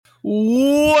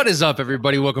What is up,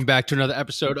 everybody? Welcome back to another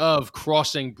episode of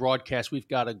Crossing Broadcast. We've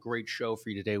got a great show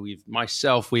for you today. We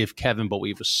have Kevin, but we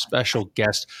have a special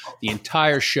guest the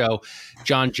entire show,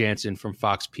 John Jansen from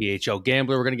Fox PHL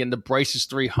Gambler. We're going to get into Bryce's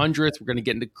 300th. We're going to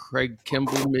get into Craig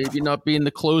Kimball maybe not being the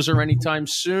closer anytime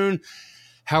soon.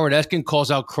 Howard Eskin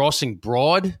calls out Crossing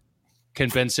Broad. Can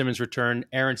Ben Simmons return?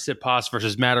 Aaron Sipas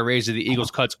versus Matt Araiza. The Eagles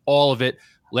cuts all of it.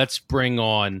 Let's bring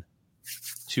on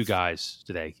two guys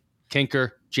today.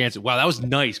 Kinker, Jansen. Wow, that was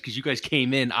nice because you guys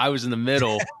came in. I was in the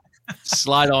middle.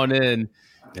 Slide on in.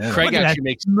 Yeah. Craig actually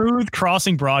makes smooth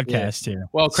crossing broadcast here.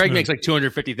 Well, Craig makes like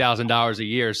 $250,000 a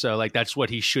year, so like that's what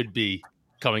he should be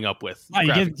coming up with.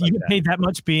 You get paid that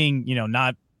much being,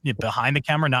 not behind the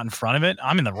camera, not in front of it.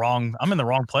 I'm in the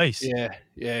wrong place.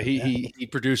 Yeah. He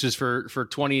produces for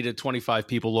 20 to 25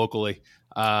 people locally.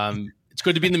 It's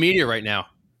good to be in the media right now,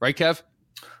 right, Kev?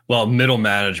 Well, middle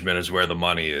management is where the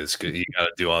money is because you got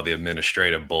to do all the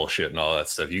administrative bullshit and all that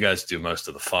stuff. You guys do most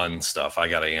of the fun stuff. I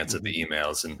got to answer the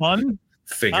emails and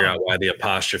figure out why the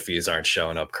apostrophes aren't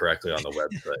showing up correctly on the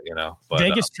website, But,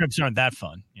 Vegas trips aren't that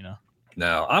fun,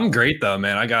 No, I'm great, though,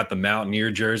 man. I got the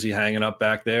Mountaineer jersey hanging up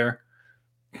back there.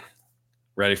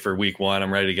 Ready for week one.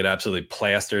 I'm ready to get absolutely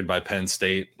plastered by Penn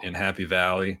State in Happy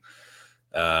Valley.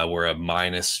 We're a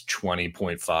minus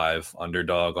 20.5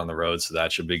 underdog on the road, so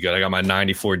that should be good. I got my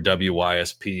 94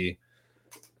 WYSP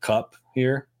cup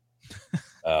here.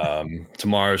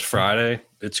 Tomorrow's Friday.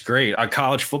 It's great.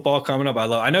 College football coming up.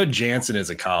 I know Jansen is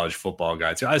a college football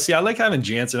guy too. I like having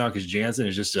Jansen on because Jansen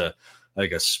is just a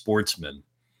sportsman.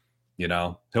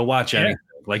 He'll watch anything.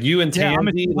 Like you and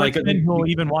Tandy, who'll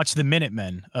even watch the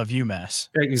Minutemen of UMass.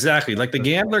 Exactly. Like the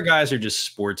gambler guys are just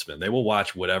sportsmen. They will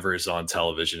watch whatever is on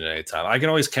television at any time. I can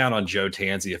always count on Joe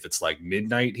Tanzi if it's like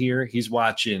midnight here. He's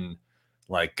watching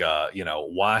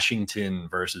Washington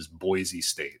versus Boise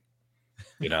State,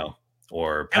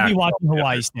 or he'll be watching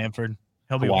Hawaii, Stanford.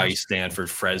 Hawaii, Stanford,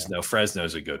 Fresno.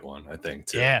 Fresno's a good one, I think,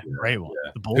 too. Yeah, great one.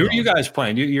 Yeah. Who are you guys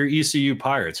playing? You're ECU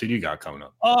Pirates. Who do you got coming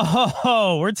up?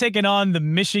 Oh, we're taking on the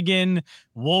Michigan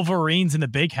Wolverines in the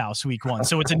Big House week one.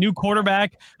 So it's a new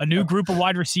quarterback, a new group of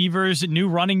wide receivers, a new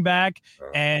running back,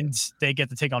 and they get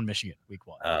to take on Michigan week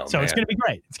one. It's going to be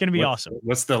great. It's going to be awesome.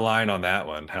 What's the line on that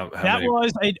one?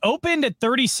 It opened at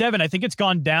 37. I think it's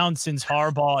gone down since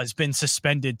Harbaugh has been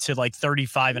suspended to like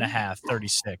 35 and a half,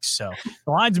 36. So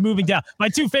the line's moving down. My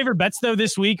two favorite bets, though,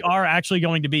 this week are actually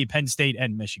going to be Penn State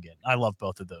and Michigan. I love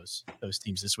both of those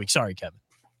teams this week. Sorry, Kevin.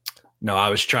 No, I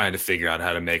was trying to figure out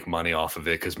how to make money off of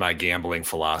it because my gambling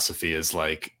philosophy is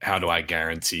like, how do I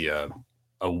guarantee a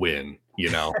win?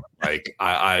 Like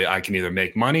I can either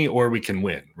make money or we can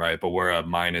win, right? But we're a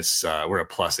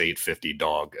plus 850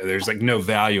 dog. There's like no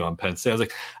value on Penn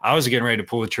State. I was getting ready to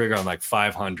pull the trigger on like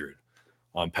 500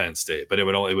 on Penn State, but it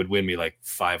would win me like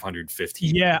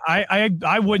 515. Yeah,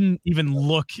 I wouldn't even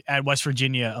look at West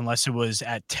Virginia unless it was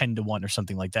at 10-1 or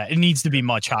something like that. It needs to be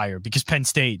much higher because Penn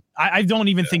State, I don't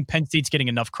even think Penn State's getting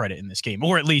enough credit in this game,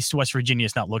 or at least West Virginia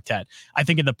is not looked at, I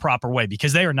think, in the proper way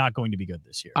because they are not going to be good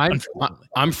this year. I'm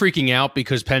freaking out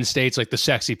because Penn State's like the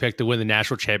sexy pick to win the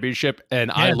national championship,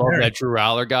 and I love that Drew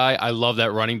Aller guy. I love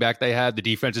that running back they had. The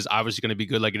defense is obviously going to be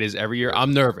good like it is every year.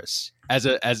 I'm nervous.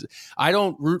 As I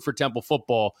don't root for Temple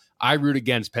football, I root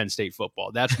against Penn State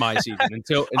football. That's my season.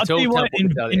 Until I'll tell you what,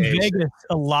 in Vegas,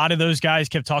 a lot of those guys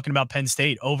kept talking about Penn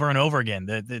State over and over again.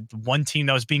 The one team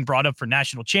that was being brought up for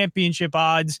national championship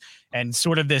odds and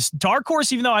sort of this dark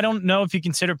horse, even though I don't know if you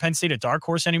consider Penn State a dark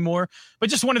horse anymore, but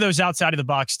just one of those outside of the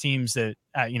box teams that,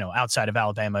 outside of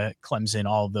Alabama, Clemson,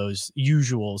 all of those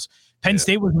usuals. Penn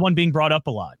State was the one being brought up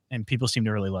a lot, and people seem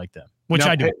to really like them, which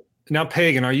I do. Now,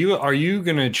 Pagan, are you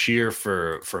going to cheer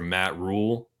for Matt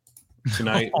Rule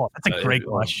tonight? That's a great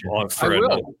question. I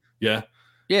will. Yeah.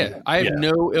 I have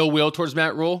no ill will towards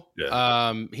Matt Rule.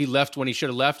 Yeah. He left when he should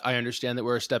have left. I understand that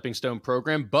we're a stepping stone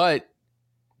program, but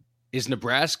is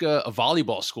Nebraska a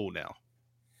volleyball school now?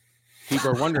 People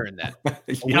are wondering that.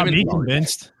 Not me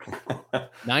convinced.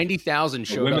 90,000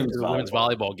 showed up to the women's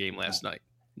volleyball game last night.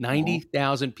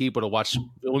 90,000 people to watch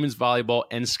women's volleyball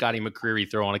and Scotty McCreery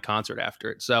throw on a concert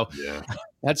after it. So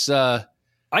that's a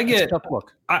tough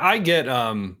look. I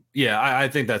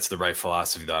think that's the right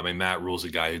philosophy though. I mean, Matt Rule's a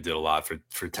guy who did a lot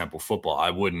for Temple football. I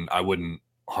wouldn't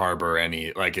harbor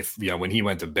any, like if, when he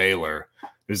went to Baylor,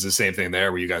 it was the same thing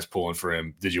there. Were you guys pulling for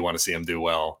him? Did you want to see him do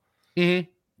well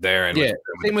there? And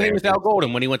same with him with Al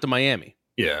Golden when he went to Miami.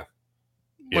 Want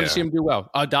to see him do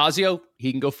well. Dazio,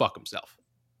 he can go fuck himself.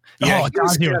 Yeah, he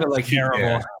was kind of like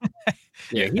terrible.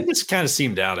 He just kind of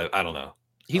seemed out of, I don't know.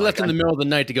 He left in the middle of the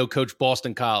night to go coach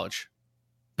Boston College.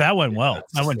 That went well.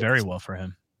 That went very well for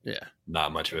him.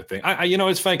 not much of a thing. I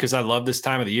it's funny because I love this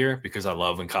time of the year because I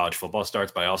love when college football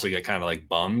starts, but I also get kind of like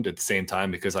bummed at the same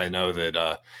time because I know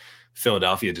that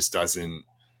Philadelphia just doesn't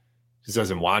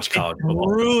watch college football.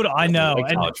 Brutal, I know.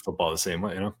 Like college football the same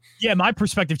way, Yeah, my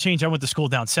perspective changed. I went to school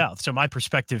down south, so my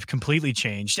perspective completely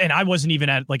changed. And I wasn't even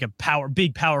at like a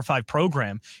big Power 5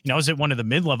 program. I was at one of the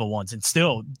mid-level ones, and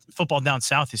still football down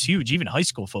south is huge, even high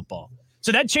school football.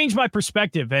 So that changed my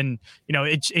perspective, and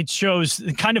it shows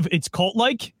kind of it's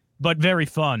cult-like, but very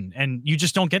fun, and you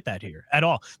just don't get that here at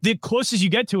all. The closest you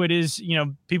get to it is,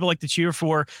 people like to cheer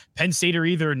for Penn State or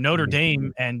either Notre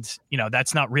Dame, and,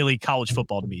 that's not really college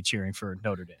football to me, cheering for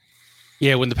Notre Dame.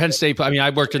 Yeah, when the Penn State, I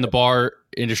worked in the bar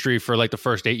industry for like the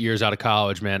first 8 years out of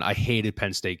college, man. I hated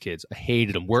Penn State kids. I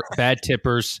hated them. We're bad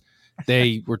tippers.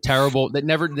 They were terrible. They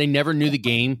never knew the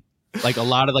game. Like a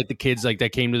lot of like the kids like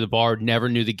that came to the bar never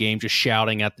knew the game, just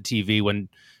shouting at the TV when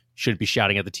shouldn't be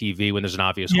shouting at the TV when there's an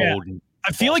obvious hold.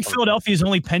 I feel like Philadelphia is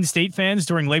only Penn State fans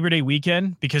during Labor Day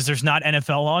weekend because there's not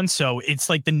NFL on. So it's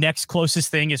like the next closest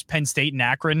thing is Penn State and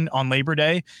Akron on Labor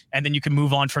Day. And then you can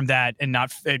move on from that and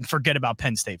forget about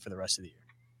Penn State for the rest of the year.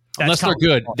 Unless they're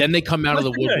good. Then they come out of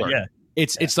the woodwork. Yeah.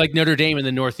 It's like Notre Dame in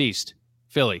the Northeast,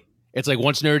 Philly. It's like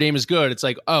once Notre Dame is good, it's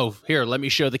like, oh, here, let me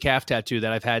show the calf tattoo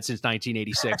that I've had since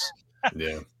 1986.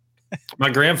 Yeah. My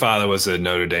grandfather was a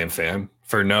Notre Dame fan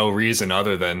for no reason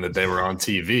other than that they were on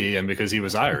TV and because he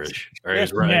was Irish. Or he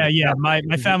was right. Yeah. My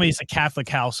family is a Catholic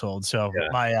household, so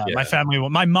my family,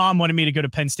 my mom wanted me to go to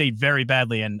Penn State very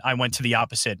badly, and I went to the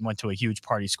opposite and went to a huge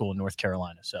party school in North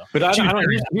Carolina. So, but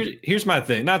here's my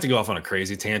thing. Not to go off on a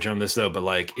crazy tangent on this though, but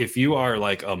like if you are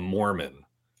like a Mormon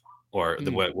or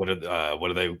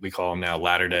we call them now?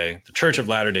 the Church of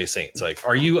Latter-day Saints. Like,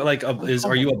 are you like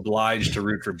are you obliged to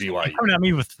root for BYU? Coming at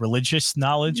me with religious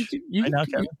knowledge right now,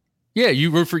 Kevin. Yeah,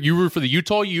 you root for the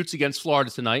Utah Utes against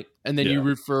Florida tonight, and then you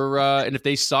root for and if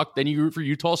they suck, then you root for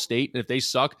Utah State, and if they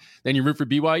suck, then you root for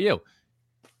BYU.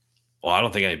 Well, I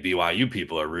don't think any BYU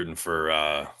people are rooting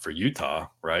for Utah,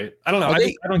 right? I don't know.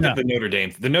 I don't get the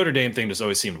Notre Dame thing just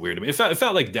always seemed weird to me. It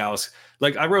felt like Dallas.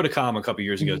 Like I wrote a column a couple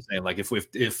years ago saying like if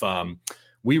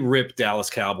we rip Dallas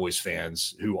Cowboys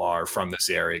fans who are from this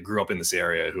area, grew up in this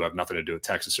area, who have nothing to do with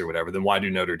Texas or whatever, then why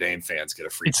do Notre Dame fans get a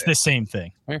free? It's the same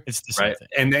thing. It's the same thing.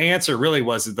 And the answer really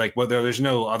was like, well, there's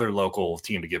no other local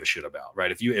team to give a shit about,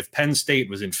 right? If Penn State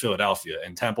was in Philadelphia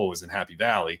and Temple was in Happy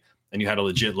Valley, and you had a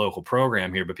legit local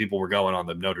program here, but people were going on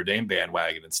the Notre Dame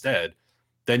bandwagon instead,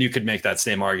 then you could make that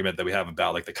same argument that we have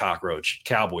about like the cockroach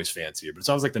Cowboys fans here. But it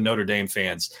sounds like the Notre Dame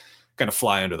fans kind of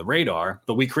fly under the radar,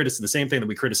 but the same thing that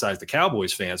we criticize the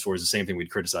Cowboys fans for is the same thing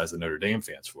we'd criticize the Notre Dame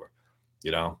fans for.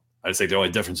 I just think the only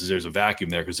difference is there's a vacuum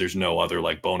there because there's no other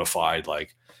like bona fide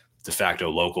like de facto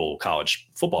local college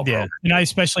football program. And I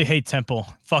especially hate Temple.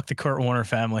 Fuck the Kurt Warner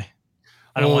family.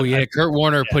 Kurt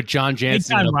Warner put John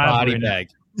Jansen in a body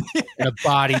bag. In a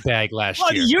body bag last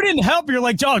year. You didn't help. You're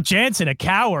like, oh, Jansen, a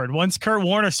coward. Once Kurt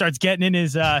Warner starts getting in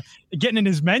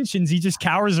his mentions, he just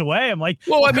cowers away. I'm like,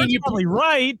 well, I mean, you're probably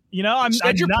right. I'm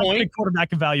not doing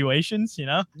quarterback evaluations.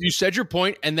 You said your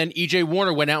point, and then EJ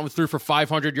Warner went out and threw for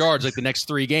 500 yards like the next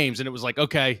 3 games, and it was like,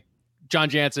 okay, John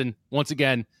Jansen once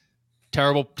again,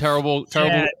 terrible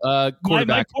quarterback.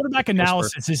 My quarterback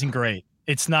analysis isn't great.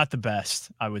 It's not the best,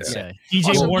 I would say.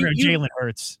 EJ Warner and Jalen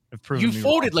Hurts have proven you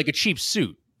folded like a cheap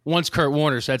suit once Kurt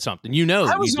Warner said something.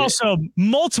 I was also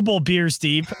multiple beers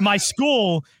deep. My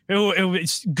school, it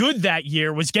was good that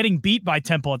year, was getting beat by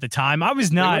Temple at the time. I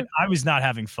was not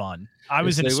having fun. I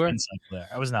was in a spin cycle there.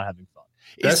 I was not having fun.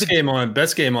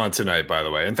 Best game on tonight, by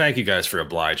the way. And thank you guys for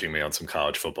obliging me on some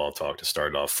college football talk to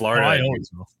start off.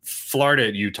 Florida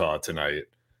at Utah tonight.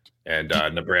 And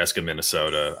Nebraska,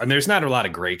 Minnesota. And there's not a lot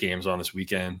of great games on this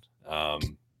weekend.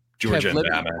 Georgia and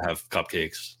Bama have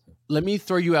cupcakes. Let me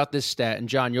throw you out this stat, and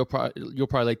John, you'll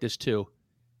probably like this too.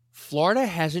 Florida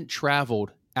hasn't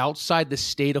traveled outside the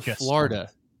state of Florida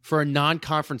for a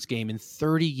non-conference game in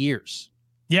 30 years.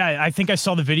 Yeah, I think I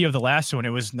saw the video of the last one. It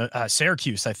was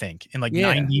Syracuse, I think, in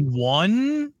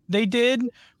 91 they did,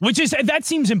 that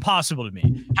seems impossible to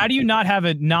me. How do you not have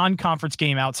a non-conference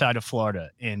game outside of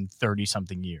Florida in 30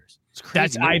 something years? It's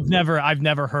crazy. I've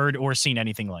never heard or seen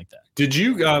anything like that. Did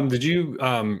you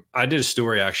I did a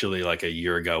story actually like a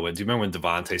year ago. Do you remember when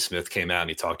Devontae Smith came out and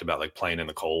he talked about like playing in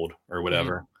the cold or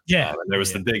whatever? Yeah. And there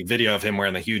was the big video of him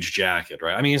wearing the huge jacket,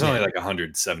 right? I mean, he's only like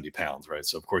 170 pounds, right?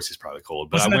 So of course he's probably cold.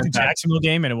 But wasn't that the Jacksonville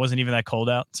game and it wasn't even that cold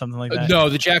out? Something like that? No,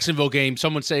 the Jacksonville game.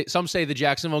 Some say the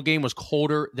Jacksonville game was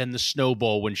colder than the Snow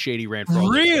Bowl when Shady ran for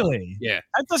Really? Yeah.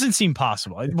 That doesn't seem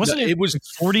possible. It was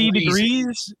 40 freezing,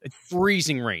 degrees?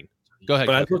 Freezing rain. Go ahead.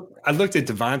 But I looked at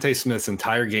Devontae Smith's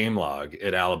entire game log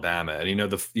at Alabama,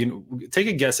 and take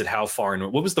a guess at how far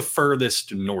north. What was the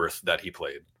furthest north that he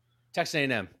played? Texas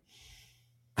A&M.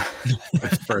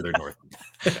 Further north.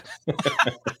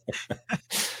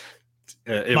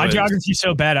 My geography's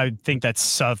so bad, I think that's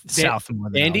south more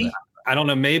than Andy. Alabama. I don't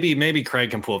know. Maybe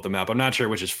Craig can pull up the map. I'm not sure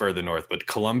which is further north, but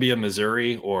Columbia,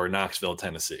 Missouri, or Knoxville,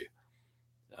 Tennessee.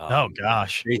 Oh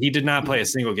gosh, he did not play a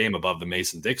single game above the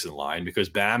Mason-Dixon line because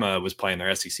Bama was playing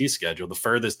their SEC schedule. The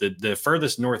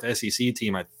furthest north SEC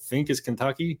team I think is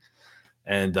Kentucky,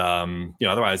 and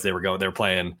otherwise they were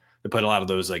playing. They played a lot of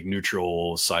those like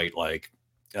neutral site like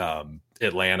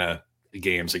Atlanta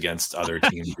games against other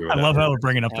teams. I love how we're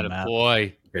bringing up the map.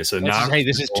 Boy. Okay, so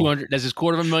this is $200. This is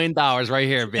 $250,000 right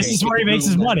here. Baby. This is where he makes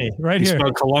his money, right here. He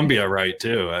spelled Columbia right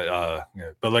too,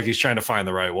 but like he's trying to find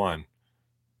the right one.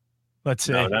 Let's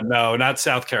see. No, not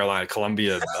South Carolina,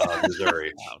 Columbia,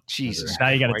 Missouri. Oh, Jesus! Now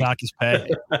you got to dock his pay.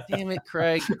 Damn it,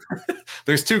 Craig.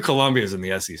 There's 2 Columbias in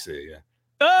the SEC. Yeah.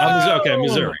 Oh!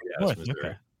 Missouri. Yes, Missouri.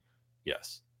 Okay.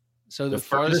 Yes. So The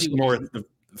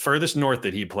furthest north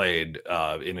that he played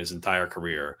in his entire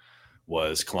career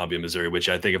was Columbia, Missouri, which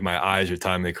I think, if my eyes are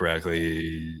timing me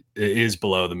correctly, is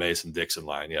below the Mason-Dixon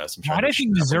line. Yes. Why do I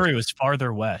think Missouri was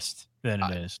farther west than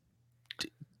it is?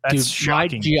 That's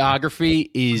shocking. My geography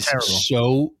is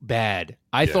so bad.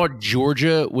 I thought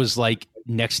Georgia was like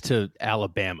next to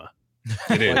Alabama.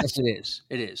 It is. Yes, it is.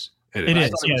 It is. It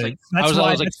is. Yeah. That's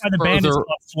why the band is called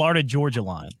Florida Georgia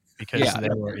line. Because they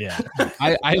were,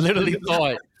 I literally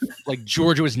thought like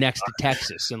Georgia was next to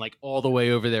Texas and like all the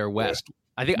way over there west.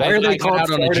 I think I got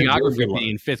out on the geography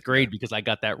in 5th grade because I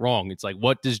got that wrong. It's like,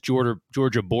 what does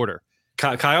Georgia border?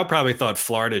 Kyle probably thought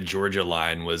Florida Georgia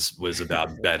line was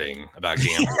about betting, about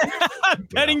gambling.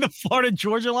 Betting the Florida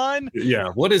Georgia line? Yeah.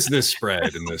 What is this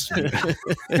spread in this?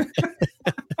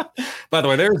 By the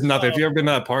way, there's nothing. If you've ever been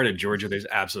to that part of Georgia, there's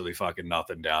absolutely fucking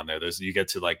nothing down there. You get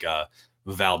to like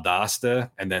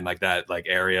Valdosta, and then like that like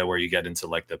area where you get into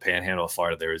like the panhandle of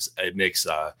Florida. It makes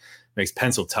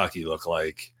Pennsylvania look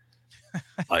like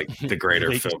the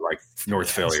greater Philly, like North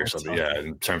Philly or something. Yeah,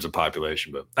 in terms of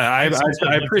population. But I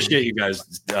appreciate you guys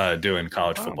doing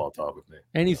college football talk with me.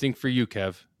 Anything for you,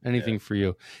 Kev. Anything for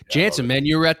you, Jansen. Man,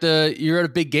 you were at a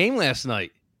big game last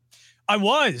night. I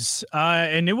was,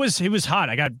 and it was hot.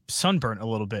 I got sunburnt a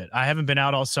little bit. I haven't been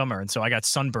out all summer, and so I got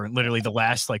sunburnt literally the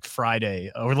last like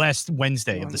Friday or last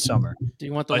Wednesday of the summer. Do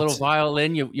you want the little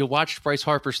violin? You watched Bryce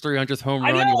Harper's 300th home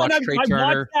run. You watched Trey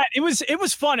Turner. It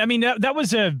was fun. I mean, that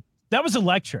was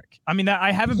electric. I mean,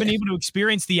 I haven't been able to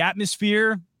experience the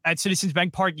atmosphere at Citizens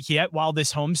Bank Park yet while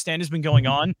this homestand has been going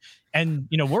on. And,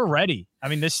 we're ready. I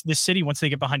mean, this city, once they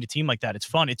get behind a team like that, it's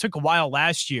fun. It took a while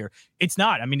last year. It's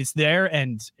not. I mean, it's there,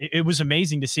 and it was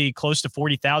amazing to see close to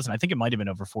 40,000. I think it might have been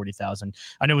over 40,000.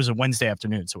 I know it was a Wednesday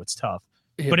afternoon, so it's tough.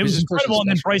 Yeah, but it was incredible. And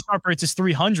then Bryce Harper, it's his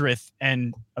 300th,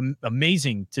 and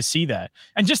amazing to see that.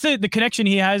 And just the connection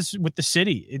he has with the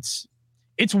city, it's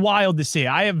wild to see.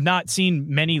 I have not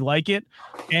seen many like it.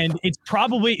 And it's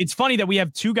funny that we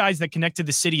have 2 guys that connect to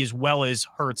the city as well as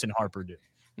Hurts and Harper do.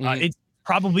 Mm-hmm. It's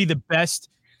probably the best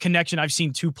connection I've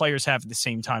seen 2 players have at the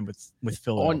same time with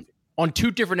Philadelphia. On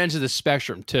 2 different ends of the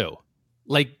spectrum too.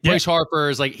 Like Bryce Harper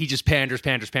is like, he just panders,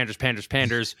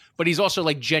 but he's also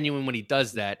like genuine when he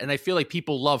does that. And I feel like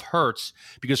people love Hurts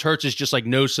because Hurts is just like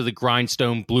nose to the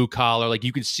grindstone, blue collar. Like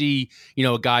you can see,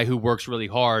 a guy who works really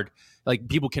hard. Like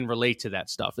people can relate to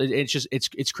that stuff.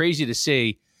 It's crazy to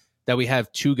see that we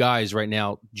have 2 guys right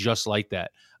now just like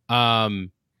that.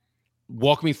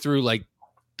 Walk me through like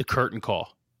the curtain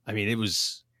call. I mean,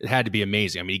 it had to be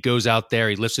amazing. I mean, he goes out there,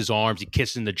 he lifts his arms, he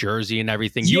kisses the jersey and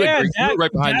everything. You were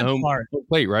right behind the home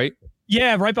plate, right?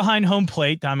 Yeah, right behind home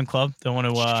plate, Diamond Club. Don't want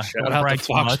to shout out to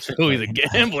Fox Philly, the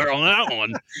gambler on that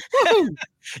one.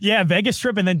 Yeah, Vegas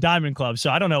trip and then Diamond Club.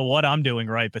 So I don't know what I'm doing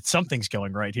right, but something's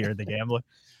going right here at the Gambler.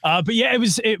 But yeah,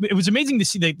 it was amazing to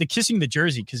see the kissing the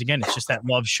jersey because again, it's just that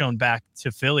love shown back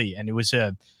to Philly, and it was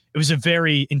a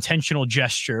very intentional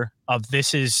gesture of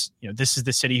this is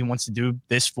the city he wants to do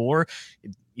this for.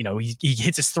 He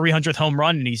hits his 300th home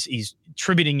run and he's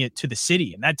attributing it to the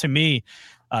city, and that to me,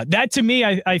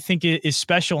 I think is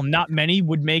special. Not many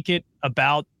would make it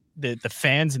about the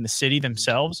fans and the city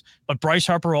themselves, but Bryce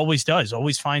Harper always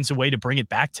finds a way to bring it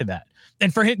back to that.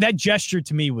 And for him, that gesture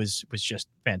to me was just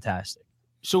fantastic.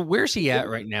 So where's he at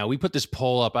right now? We put this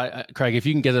poll up. Craig, if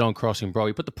you can get it on Crossing Broad,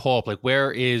 we put the poll up. Like,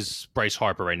 where is Bryce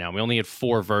Harper right now? We only had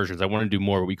 4 versions. I wanted to do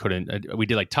more, but we couldn't. We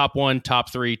did like top 1,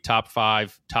 top 3, top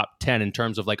 5, top 10 in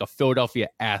terms of like a Philadelphia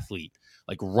athlete,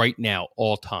 like right now,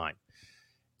 all time.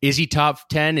 Is he top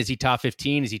 10? Is he top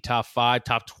 15? Is he top 5,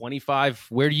 top 25?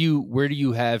 Where do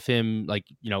you have him, like,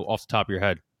 off the top of your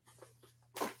head?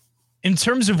 In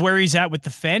terms of where he's at with the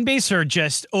fan base, or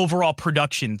just overall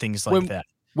production, things like that?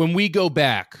 When we go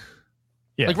back,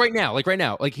 yeah. like right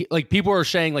now, like people are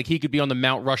saying like he could be on the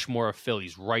Mount Rushmore of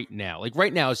Phillies right now. Like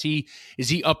right now, is he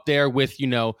up there with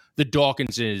the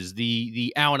Dawkinses,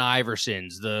 the Allen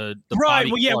Iversons, the right?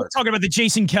 Bobby Well, yeah, Clark. we're talking about the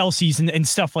Jason Kelce's and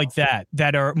stuff like that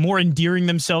are more endearing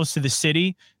themselves to the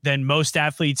city than most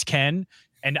athletes can.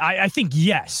 And I think,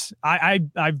 yes,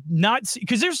 I've not,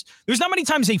 because there's not many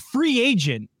times a free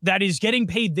agent that is getting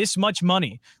paid this much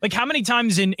money. Like, how many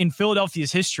times in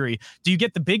Philadelphia's history do you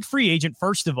get the big free agent?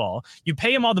 First of all, you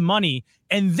pay him all the money,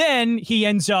 and then he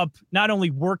ends up not only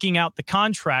working out the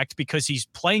contract because he's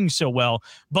playing so well,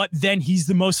 but then he's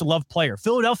the most loved player.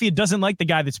 Philadelphia doesn't like the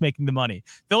guy that's making the money.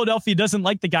 Philadelphia doesn't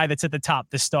like the guy that's at the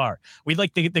top, the star. We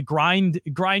like the grind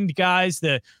guys,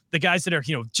 the guys that are,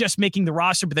 just making the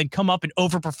roster, but then come up and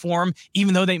overperform,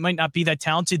 even though they might not be that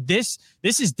talented. This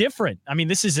is different. I mean,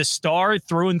 this is a star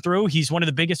through and through. He's one of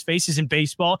the biggest faces in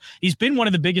baseball. He's been one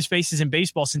of the biggest faces in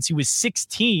baseball since he was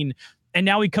 16. And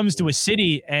now he comes to a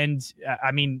city, and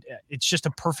I mean, it's just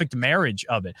a perfect marriage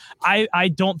of it. I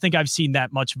don't think I've seen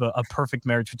that much of a perfect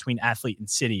marriage between athlete and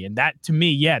city. And that, to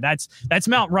me, yeah, that's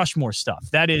Mount Rushmore stuff.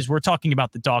 That is, we're talking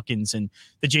about the Dawkins and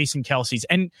the Jason Kelce's.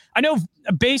 And I know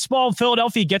baseball,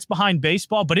 Philadelphia gets behind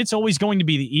baseball, but it's always going to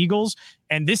be the Eagles.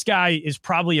 And this guy is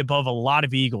probably above a lot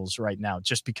of Eagles right now,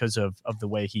 just because of the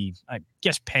way he, I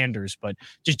guess, panders, but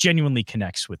just genuinely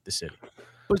connects with the city.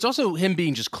 But it's also him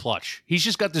being just clutch. He's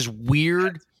just got this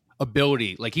weird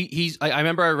ability. Like I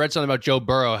remember I read something about Joe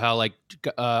Burrow, how like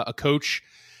a coach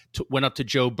went up to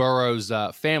Joe Burrow's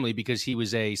family because he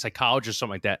was a psychologist or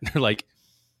something like that. And they're like,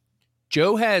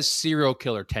 Joe has serial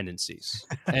killer tendencies.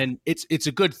 And it's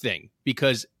a good thing,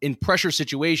 because in pressure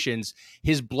situations,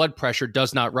 his blood pressure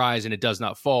does not rise and it does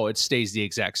not fall. It stays the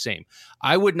exact same.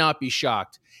 I would not be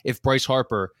shocked if Bryce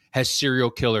Harper has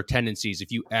serial killer tendencies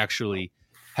if you actually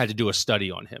had to do a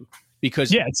study on him,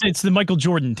 because it's the Michael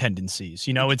Jordan tendencies.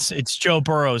 It's Joe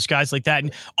Burrows, guys like that,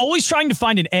 and always trying to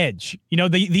find an edge.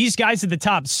 These guys at the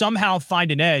top somehow find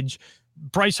an edge.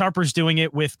 Bryce Harper's doing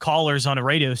it with callers on a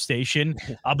radio station,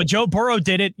 but Joe Burrow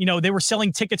did it. They were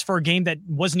selling tickets for a game that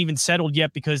wasn't even settled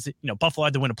yet because Buffalo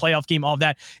had to win a playoff game. All of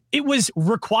that, it was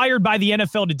required by the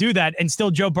NFL to do that, and still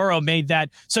Joe Burrow made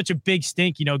that such a big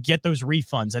stink. Get those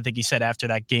refunds. I think he said after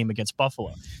that game against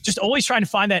Buffalo, just always trying to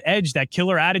find that edge, that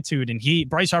killer attitude, and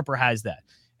Bryce Harper has that.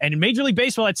 And in Major League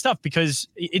Baseball, that's tough because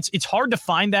it's hard to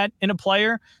find that in a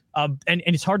player. And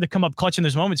it's hard to come up clutch in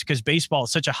those moments because baseball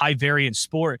is such a high variance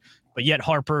sport, but yet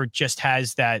Harper just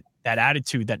has that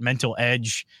attitude, that mental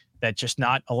edge that just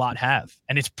not a lot have.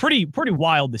 And it's pretty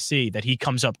wild to see that he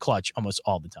comes up clutch almost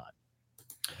all the time.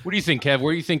 What do you think, Kev?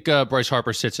 Where do you think Bryce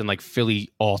Harper sits in like Philly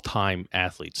all-time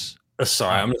athletes?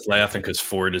 Sorry, I'm just laughing because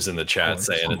Ford is in the chat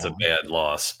saying it's a bad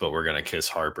loss, but we're gonna kiss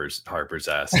Harper's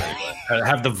ass anyway.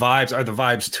 Are the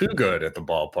vibes too good at the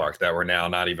ballpark that we're now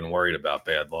not even worried about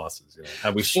bad losses?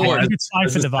 Have we swung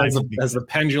as the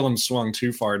pendulum swung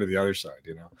too far to the other side?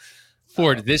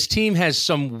 Ford, this team has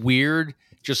some weird,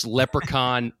 just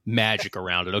leprechaun magic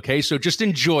around it. Okay, so just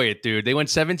enjoy it, dude. They went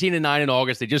 17-9 in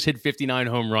August. They just hit 59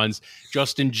 home runs.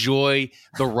 Just enjoy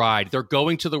the ride. They're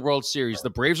going to the World Series.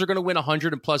 The Braves are going to win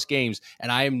 100+ games,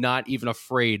 and I am not even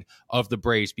afraid of the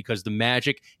Braves because the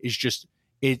magic is just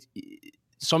it.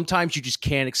 Sometimes you just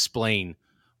can't explain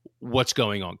what's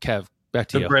going on. Kev, back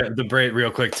to you. The Brave,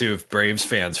 real quick too. If Braves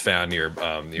fans found your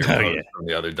post from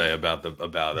the other day about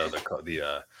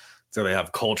the so they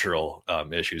have cultural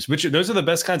issues, which those are the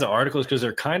best kinds of articles because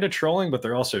they're kind of trolling, but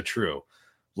they're also true.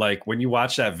 Like when you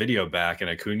watch that video back and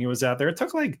Acuna was out there, it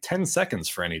took like 10 seconds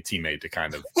for any teammate to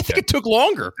kind of. I think it took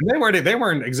longer. And they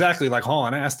weren't exactly like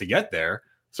hauling ass to get there.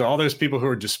 So all those people who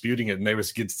were disputing it and they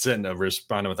was sitting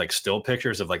responding with like still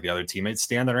pictures of like the other teammates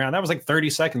standing around. That was like 30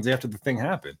 seconds after the thing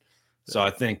happened. So I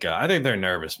think they're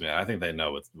nervous, man. I think they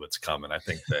know what's coming. I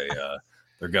think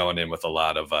they're going in with a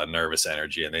lot of nervous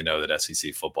energy, and they know that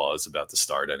SEC football is about to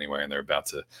start anyway, and they're about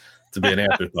to be an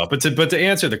afterthought. But to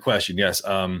answer the question, yes,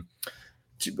 of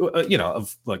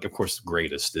course,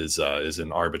 greatest is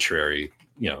an arbitrary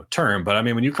term, but I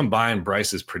mean when you combine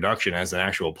Bryce's production as an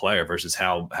actual player versus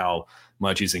how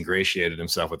much he's ingratiated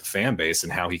himself with the fan base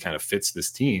and how he kind of fits this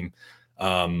team.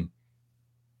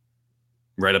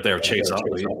 Right up there with Chase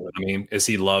Utley. I mean, is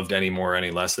he loved any more, any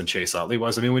less than Chase Utley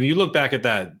was? I mean, when you look back at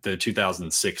the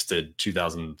 2006 to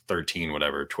 2013,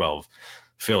 12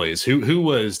 Phillies, who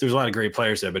was, there's a lot of great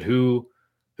players there, but who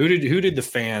did the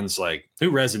fans like,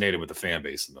 who resonated with the fan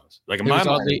base the most? Like, in my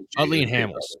mind, Utley and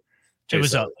Hamels. It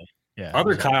was Utley. Yeah.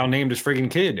 Other Kyle named his friggin'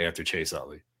 kid after Chase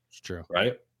Utley. It's true.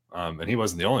 Right. And he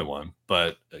wasn't the only one,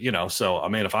 but so I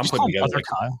mean, if I'm Just putting together other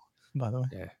Kyle, by the way.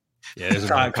 Yeah.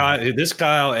 Yeah. This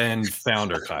Kyle and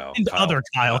founder Kyle. And other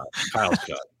Kyle. Kyle's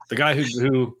Kyle. The guy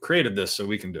who created this so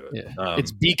we can do it. Yeah.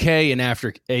 It's BK and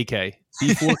after AK.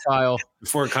 Before Kyle.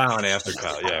 Before Kyle and after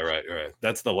Kyle. Yeah, right.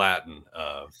 That's the Latin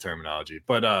terminology.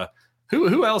 But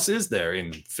who else is there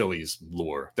in Philly's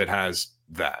lore that has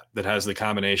the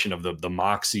combination of the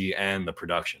moxie and the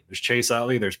production? There's Chase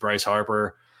Utley, there's Bryce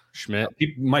Harper, Schmidt,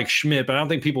 Mike Schmidt, but I don't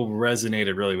think people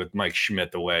resonated really with Mike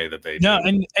Schmidt the way that they no,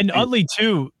 do. and Utley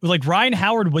too. Like Ryan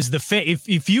Howard was the face.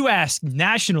 If you ask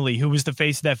nationally who was the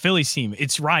face of that Phillies team,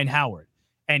 it's Ryan Howard,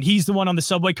 and he's the one on the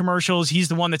Subway commercials. He's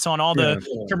the one that's on all the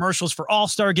commercials for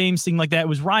All-Star games, thing like that. It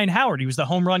was Ryan Howard. He was the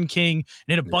home run king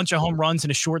and hit a bunch of home runs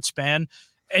in a short span.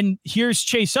 And here's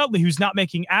Chase Utley, who's not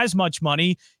making as much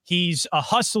money. He's a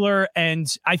hustler,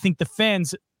 and I think the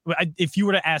fans. If you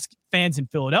were to ask fans in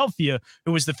Philadelphia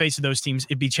who was the face of those teams,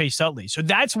 it'd be Chase Utley. So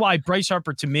that's why Bryce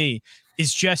Harper to me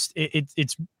is just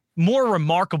it's more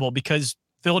remarkable because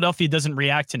Philadelphia doesn't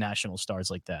react to national stars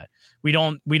like that. We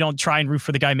don't try and root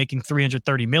for the guy making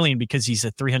 $330 million because he's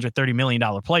a $330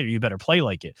 million player. You better play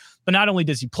like it. But not only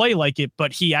does he play like it,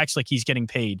 but he acts like he's getting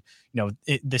paid,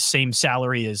 the same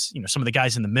salary as some of the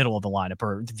guys in the middle of the lineup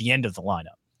or the end of the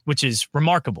lineup, which is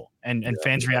remarkable. And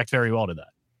fans react very well to that.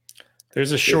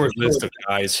 There's a short list of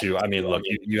guys who, I mean, look,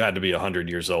 you had to be 100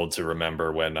 years old to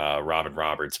remember when Robin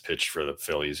Roberts pitched for the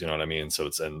Phillies. You know what I mean? So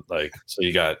so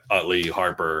you got Utley,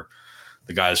 Harper,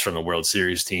 the guys from the World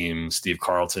Series team, Steve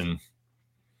Carlton.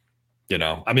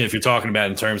 I mean, if you're talking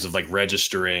about in terms of like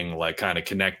registering, like kind of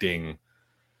connecting,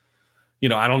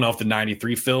 I don't know if the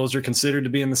 93 Phils are considered to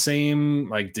be in the same,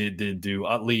 like do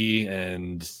Utley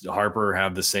and Harper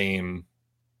have the same,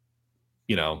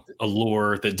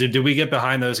 allure that did we get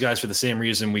behind those guys for the same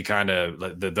reason we kind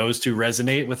of those two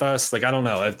resonate with us? Like, I don't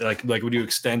know. Like would you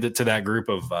extend it to that group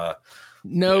of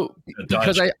no,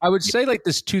 because I would say like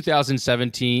this 2007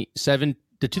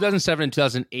 and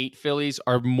 2008 Phillies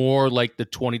are more like the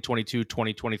 2022,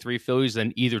 2023 Phillies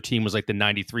than either team was like the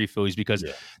 93 Phillies because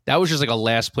that was just like a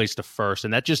last place to first.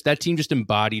 And that team just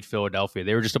embodied Philadelphia.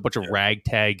 They were just a bunch of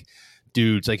ragtag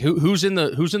dudes. Like who's in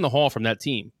the hall from that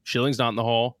team? Schilling's not in the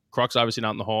hall. Kruk's obviously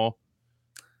not in the hall.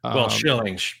 Well,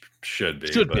 Schilling should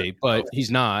be, but he's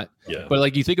not. Yeah. But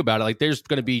like you think about it, like there's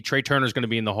going to be Trey Turner's going to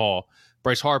be in the hall.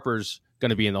 Bryce Harper's going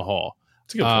to be in the hall.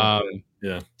 That's a good point.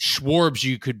 Yeah. Schwarbs,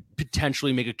 you could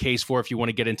potentially make a case for if you want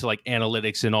to get into like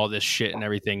analytics and all this shit and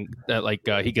everything that like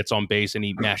he gets on base and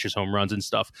he mashes home runs and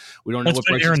stuff. We don't know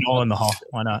what Aaron Nola in the hall.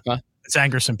 Why not? Huh? It's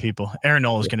anger some people. Aaron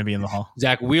Nola is going to be in the hall.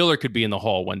 Zach Wheeler could be in the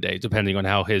hall one day, depending on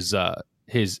how his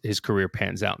career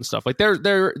pans out and stuff. Like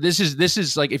this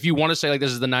is like, if you want to say like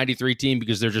this is the 93 team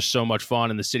because they're just so much fun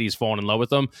and the city's fallen in love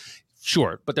with them,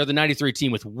 sure. But they're the 93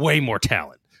 team with way more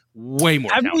talent. Way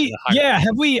more talent.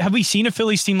 Have we seen a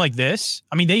Phillies team like this?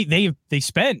 I mean, they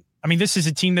spent. I mean, this is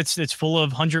a team that's full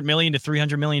of $100 million to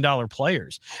 $300 million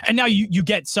players. And now you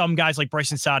get some guys like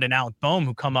Bryson Stott and Alec Boehm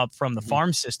who come up from the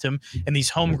farm system and these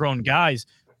homegrown guys.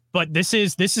 But this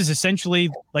is essentially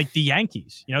like the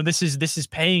Yankees. This is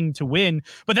paying to win.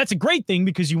 But that's a great thing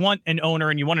because you want an owner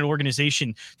and you want an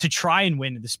organization to try and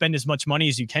win and to spend as much money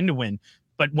as you can to win.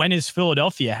 But when has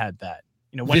Philadelphia had that?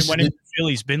 When has the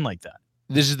Phillies been like that?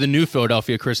 This is the new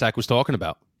Philadelphia Chris Hack was talking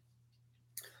about.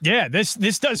 Yeah, this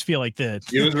does feel like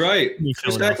he was right.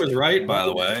 Chris Hack was right, by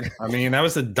the way. I mean, that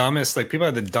was the dumbest. Like, people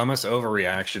had the dumbest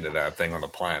overreaction to that thing on the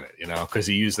planet, because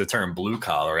he used the term blue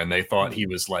collar, and they thought he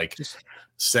was like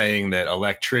saying that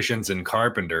electricians and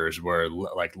carpenters were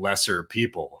like lesser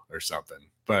people or something.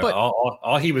 But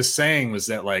all he was saying was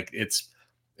that like it's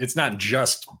not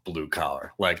just blue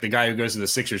collar. Like the guy who goes to the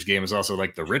Sixers game is also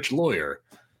like the rich lawyer.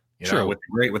 With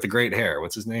the great hair.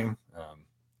 What's his name?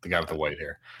 The guy with the white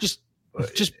hair. Just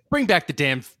bring back the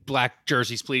damn black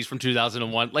jerseys, please, from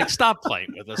 2001. Like, stop playing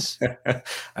with us.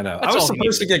 I know. I was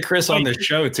supposed to get Chris on this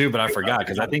show too, but I forgot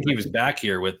because I think he was back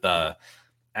here with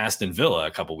Aston Villa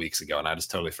a couple weeks ago, and I just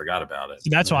totally forgot about it.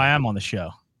 That's why I'm on the show.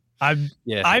 I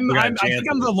think I'm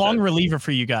the long reliever for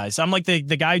you guys. I'm like the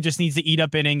guy who just needs to eat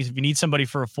up innings. If you need somebody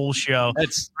for a full show,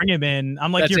 bring him in.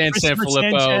 I'm like your Christopher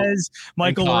Sanchez,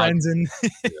 Michael Lorenzen.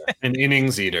 An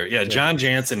innings eater. Yeah, John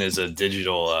Jansen is a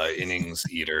digital innings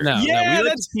eater.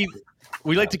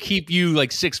 We like to keep you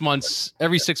like 6 months.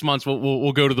 Every 6 months,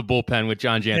 we'll go to the bullpen with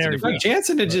John Jansen.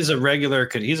 Jansen is a regular.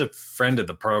 He's a friend of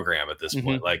the program at this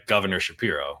point, like Governor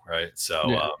Shapiro, right?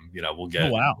 So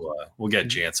we'll get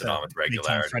Jansen on with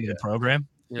regularity. Friend of the program.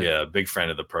 Yeah, big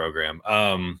friend of the program.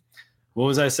 What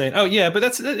was I saying? Oh yeah, but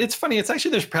it's funny. It's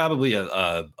actually there's probably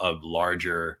a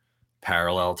larger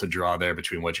parallel to draw there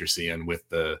between what you're seeing with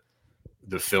the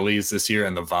Phillies this year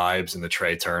and the vibes and the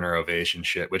Trey Turner ovation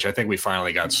shit, which I think we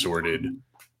finally got sorted,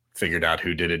 figured out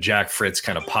who did it. Jack Fritz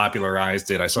kind of popularized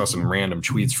it. I saw some random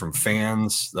tweets from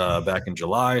fans back in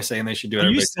July saying they should do it. Are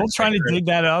you still trying to dig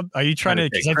that up? Are you trying to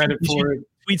take credit for it?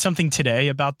 Tweet something today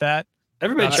about that?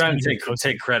 Everybody's trying to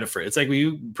take credit for it. It's like when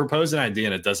you propose an idea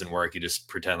and it doesn't work, you just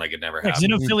pretend like it never happened. You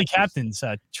know, Philly captain's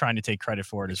trying to take credit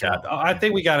for it as well. I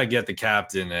think we got to get the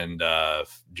captain and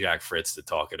Jack Fritz to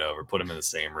talk it over. Put them in the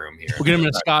same room here. We'll get him in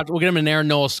a Scotch. We'll get him in Aaron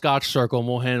Noah Scotch circle, and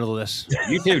we'll handle this. Yeah,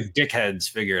 you two dickheads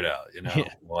figure it out. You know,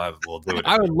 we'll do it.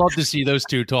 I would love to see those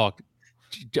two talk.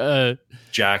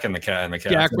 Jack and the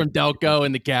captain. Jack from Delco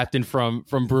and the captain from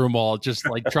Broomall, just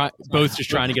like both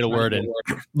trying to get a word in.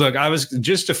 Look, I was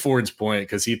just to Ford's point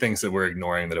because he thinks that we're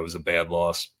ignoring that it was a bad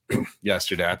loss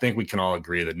yesterday. I think we can all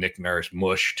agree that Nick Nurse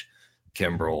mushed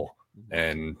Kimbrel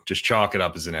and just chalk it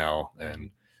up as an L and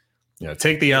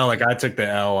take the L like I took the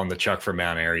L on the Chuck for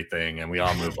Mount Airy thing, and we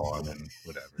all move on and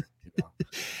whatever.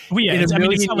 Well, yeah, it's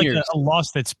not like a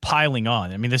loss that's piling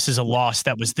on. I mean, this is a loss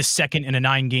that was the second in a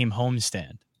 9-game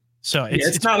homestand. So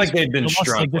it's not like they've been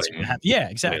struggling. Yeah,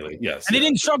 exactly. Really. Yes, and they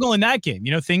didn't struggle in that game.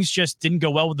 Things just didn't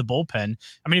go well with the bullpen.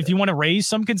 I mean, if you want to raise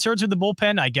some concerns with the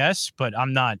bullpen, I guess, but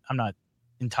I'm not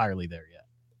entirely there yet.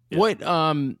 Yeah. What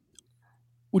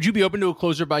would you be open to a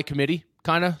closer by committee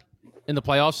kind of in the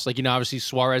playoffs? Like, obviously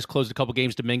Suarez closed a couple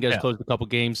games, Dominguez closed a couple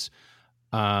games.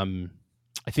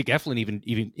 I think Eflin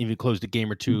even closed a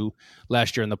game or two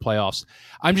last year in the playoffs.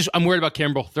 I'm worried about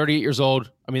Kimbrel, 38 years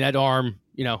old. I mean, that arm,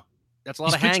 that's a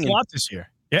lot of hanging. A lot this year.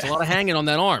 Yeah. It's a lot of hanging on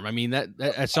that arm. I mean, that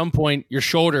at some point your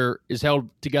shoulder is held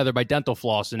together by dental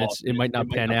floss, and it might not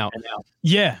pan out.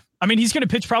 Yeah, I mean, he's going to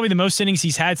pitch probably the most innings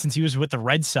he's had since he was with the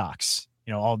Red Sox.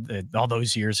 All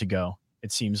those years ago.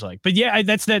 It seems like, but yeah,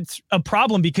 that's a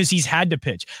problem because he's had to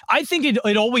pitch. I think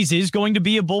it always is going to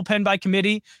be a bullpen by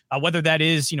committee, whether that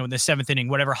is, in the 7th inning,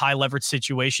 whatever high leverage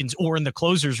situations or in the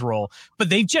closer's role, but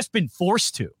they've just been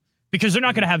forced to because they're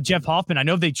not going to have Jeff Hoffman. I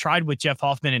know they tried with Jeff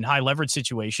Hoffman in high leverage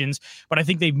situations, but I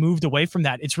think they've moved away from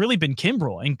that. It's really been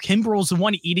Kimbrel, and Kimbrel's the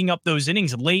one eating up those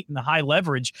innings late in the high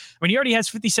leverage. I mean, he already has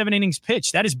 57 innings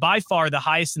pitched. That is by far the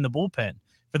highest in the bullpen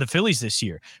for the Phillies this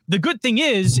year. The good thing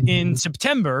is in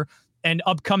September and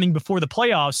upcoming before the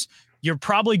playoffs, you're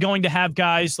probably going to have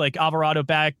guys like Alvarado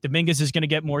back. Dominguez is going to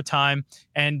get more time,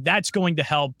 and that's going to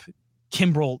help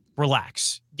Kimbrel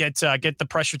relax, get the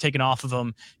pressure taken off of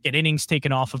him, get innings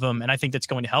taken off of him, and I think that's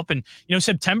going to help. And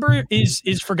September is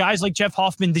for guys like Jeff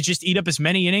Hoffman to just eat up as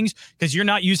many innings because you're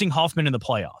not using Hoffman in the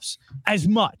playoffs as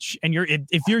much. And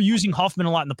if you're using Hoffman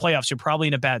a lot in the playoffs, you're probably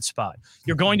in a bad spot.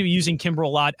 You're going to be using Kimbrel a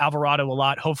lot, Alvarado a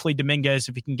lot, hopefully Dominguez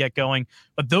if he can get going.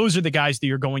 But those are the guys that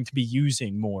you're going to be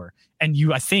using more. And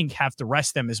you, I think, have to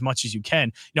rest them as much as you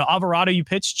can. Alvarado, you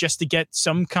pitch just to get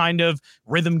some kind of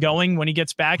rhythm going when he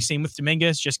gets back. Same with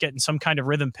Dominguez, just getting some kind of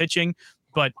rhythm pitching.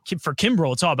 But for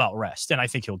Kimbrel, it's all about rest, and I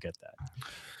think he'll get that.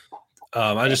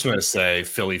 I just want to say,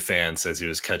 Philly fan says he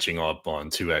was catching up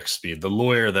on 2x speed. The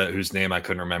lawyer whose name I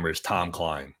couldn't remember is Tom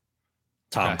Klein.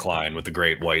 Tom Klein with the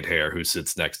great white hair who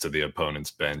sits next to the opponent's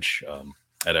bench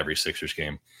at every Sixers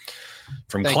game.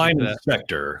 From Klein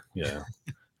Inspector, yeah.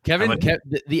 Kevin,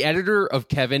 the editor of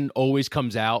Kevin always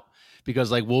comes out because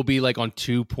we'll be on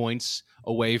 2 points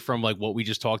away from what we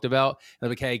just talked about. And I'm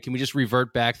like, hey, can we just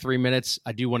revert back 3 minutes?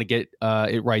 I do want to get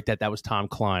it right that was Tom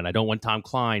Klein. I don't want Tom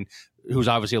Klein, who's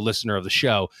obviously a listener of the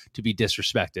show, to be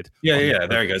disrespected. Yeah.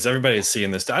 There he goes. Everybody's seeing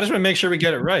this. I just want to make sure we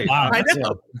get it right. Wow. I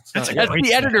know. That's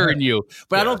the editor in you.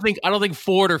 But yeah. I don't think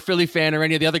Ford or Philly fan or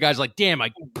any of the other guys damn,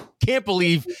 I can't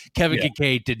believe Kevin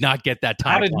Kincaid did not get that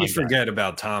time. How did he forget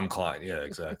about Tom Klein? Yeah,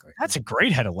 exactly. That's a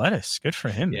great head of lettuce. Good for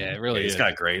him. Yeah, it really He's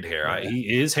got great hair.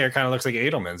 His hair kind of looks like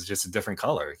Edelman's, just a different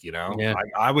color, Yeah.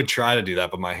 I would try to do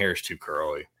that, but my hair is too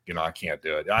curly. I can't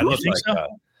do it.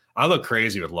 I look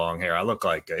crazy with long hair. I look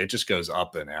like it just goes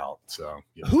up and out. So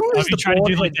who is the tried to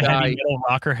do the heavy metal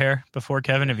rocker hair before,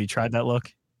 Kevin? Have you tried that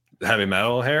look? Heavy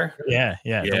metal hair? Yeah.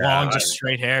 The long, just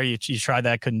straight hair. You tried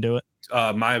that, couldn't do it.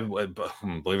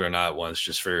 Believe it or not, once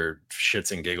just for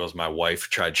shits and giggles, my wife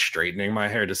tried straightening my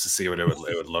hair just to see what it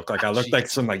would look like. I looked like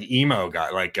some emo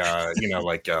guy, like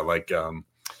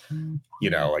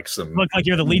some. Look like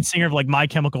you're the lead singer of My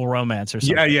Chemical Romance or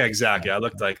something. Yeah, exactly. I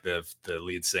looked like the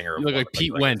lead singer. You look like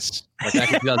Pete Wentz, like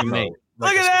back in 2008.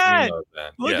 Look at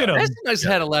that! Look at him. That's a nice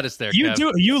head of lettuce there. You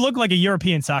do. You look like a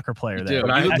European soccer player there.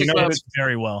 I know this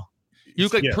very well. You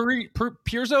look like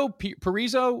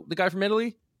Parizzo, the guy from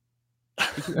Italy.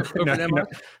 You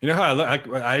know how I look?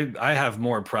 I have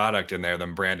more product in there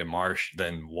than Brandon Marsh,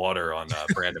 than water on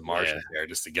Brandon Marsh's hair,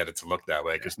 just to get it to look that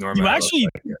way. Because normally,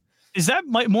 Is that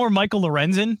more Michael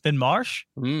Lorenzen than Marsh?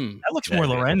 That looks more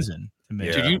Lorenzen to me.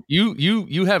 Yeah. Dude,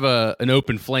 you have an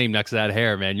open flame next to that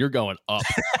hair, man. You're going up.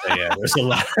 Yeah, there's a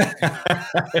lot.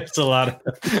 There's a lot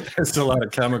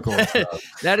of chemicals.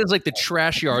 That is like the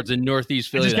trash yards in Northeast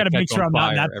Philly. I just got to make sure I'm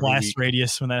not in that blast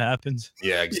radius when that happens.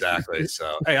 Yeah, exactly.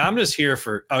 So, hey, I'm just here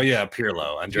for. Oh yeah,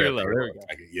 Pirlo. Andrea Pirlo.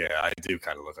 Yeah, I do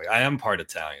kind of look like I am part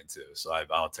Italian too, so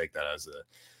I'll take that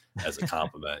as a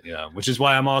compliment. Yeah, which is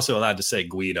why I'm also allowed to say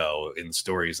Guido in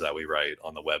stories that we write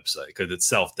on the website because it's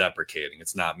self-deprecating.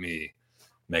 It's not me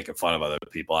making fun of other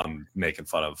people. I'm making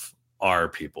fun of our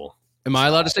people. Am I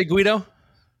allowed to say Guido?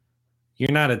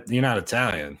 You're not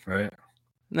Italian, right?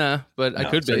 Nah, but I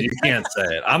could so be. You can't say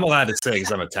it. I'm allowed to say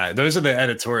because I'm Italian. Those are the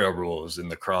editorial rules in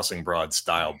the Crossing Broad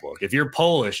style book. If you're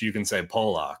Polish, you can say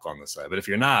Polak on the site, but if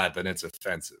you're not, then it's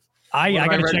offensive. I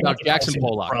got to check out Jackson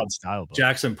Pollock.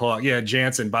 Jackson Pollock. Yeah,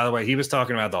 Jansen. By the way, he was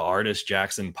talking about the artist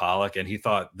Jackson Pollock, and he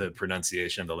thought the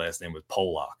pronunciation of the last name was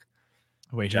Pollock.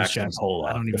 Wait, Jackson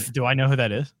Pollock. Do I know who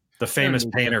that is? The famous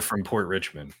painter from Port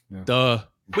Richmond. Yeah. Duh.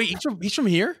 Wait, he's from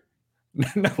here?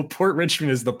 No, Port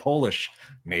Richmond is the Polish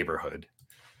neighborhood.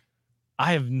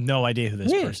 I have no idea who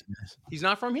this person is. He's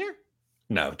not from here?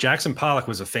 No, Jackson Pollock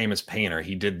was a famous painter.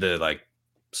 He did the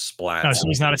splats. No, so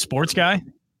he's not a sports guy?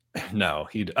 No,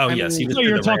 he. Oh, yes, he.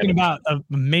 You're talking about a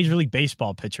Major League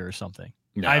Baseball pitcher or something.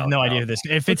 No, I have no idea who this.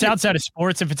 If it's outside of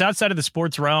sports, if it's outside of the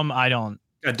sports realm, I don't.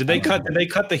 Did they cut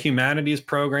the humanities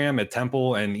program at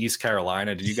Temple and East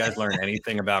Carolina? Did you guys learn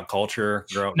anything about culture?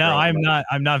 No, I'm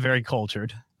not very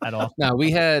cultured at all. No, we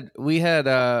had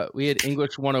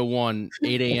English 101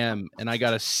 8 a.m. and I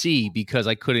got a C because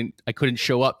I couldn't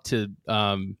show up to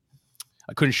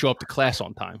class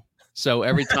on time. So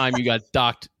every time you got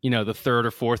docked, the third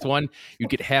or fourth one, you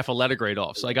get half a letter grade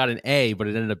off. So I got an A, but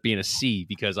it ended up being a C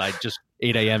because I just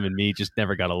 8 a.m. and me just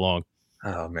never got along.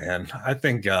 Oh man, I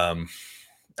think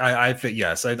I think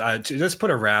yes. I just put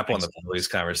a wrap on the Phillies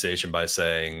conversation by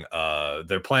saying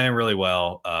they're playing really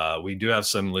well. We do have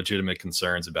some legitimate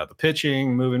concerns about the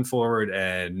pitching moving forward,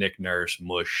 and Nick Nurse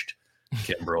mushed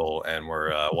Kimbrel, and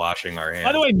we're washing our hands.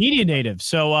 By the way, media native.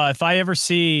 So if I ever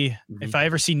see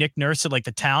Nick Nurse at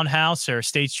the Townhouse or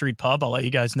State Street Pub, I'll let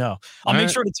you guys know. I'll make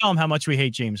sure to tell him how much we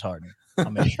hate James Harden.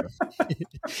 I'll make sure.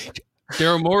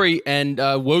 Daryl Morey and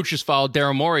Woj just followed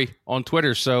Daryl Morey on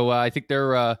Twitter, so I think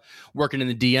they're working in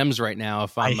the DMs right now.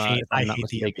 If I'm not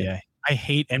mistaken, the NBA. I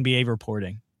hate NBA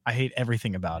reporting. I hate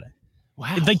everything about it.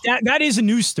 Wow, that is a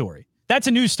news story. That's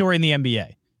a news story in the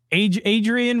NBA.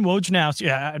 Adrian Woj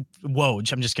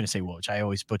Woj. I'm just going to say Woj. I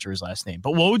always butcher his last name.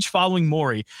 But Woj following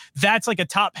Morey, that's like a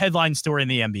top headline story in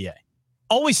the NBA.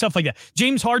 Always stuff like that.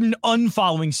 James Harden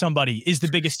unfollowing somebody is the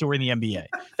biggest story in the NBA.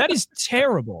 That is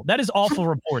terrible. That is awful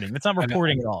reporting. That's not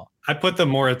reporting at all. I put the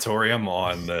moratorium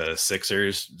on the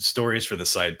Sixers stories for the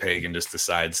side page and just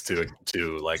decides to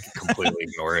completely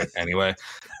ignore it anyway.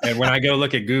 And when I go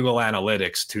look at Google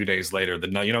Analytics 2 days later,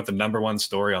 you know what the number one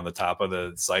story on the top of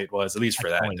the site was, at least for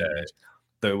that day?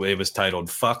 It was titled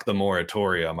 "Fuck the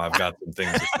Moratorium." I've got some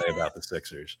things to say about the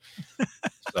Sixers.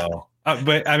 So,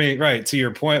 but I mean, right to your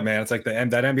point, man. It's like that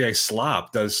NBA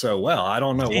slop does so well. I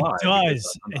don't know why. It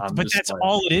does, but that's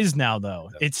all it is now, though.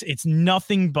 Yeah. It's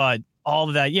nothing but all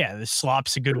of that. Yeah, the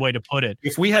slop's a good way to put it.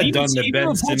 If we had done the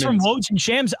Ben Simmons from Woj and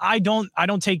Shams, I don't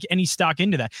take any stock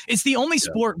into that. It's the only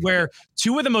sport where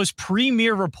two of the most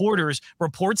premier reporters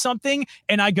report something,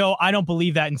 and I go, I don't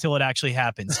believe that until it actually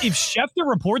happens. If Schefter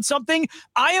reports something,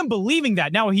 I am believing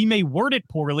that. Now, he may word it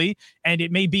poorly, and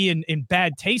it may be in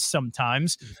bad taste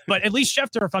sometimes, but at least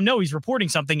Schefter, if I know he's reporting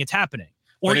something, it's happening.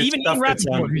 Or even Ian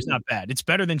Rappaport, who's not bad. It's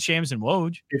better than Shams and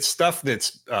Woj. It's stuff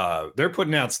that's they're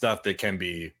putting out stuff that can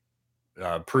be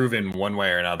proven one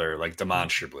way or another, like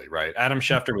demonstrably, right? Adam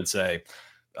Schefter would say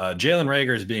Jalen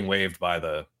Reagor is being waived by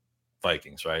the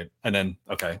Vikings, right? And then,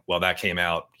 okay, well, that came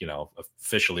out,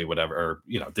 officially, whatever, or,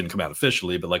 didn't come out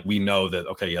officially, but we know that,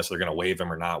 okay, yes, they're going to waive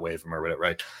him or not waive him or whatever,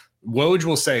 right? Woj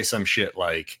will say some shit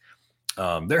like,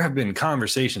 there have been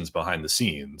conversations behind the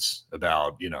scenes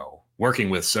about, working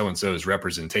with so-and-so's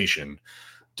representation,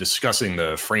 discussing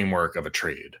the framework of a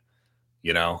trade,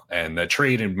 and the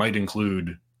trade might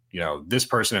include this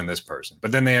person and this person,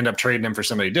 but then they end up trading him for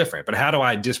somebody different. But how do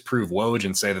I disprove Woj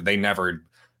and say that they never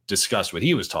discussed what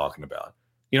he was talking about?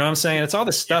 You know what I'm saying? It's all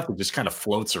this stuff that just kind of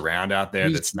floats around out there.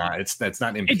 That's not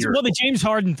impure. Well, the James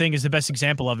Harden thing is the best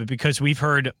example of it, because we've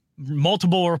heard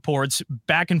multiple reports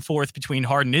back and forth between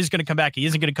Harden is going to come back, he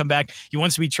isn't going to come back. He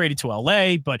wants to be traded to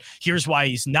LA, but here's why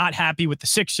he's not happy with the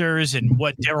Sixers and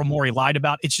what Daryl Morey lied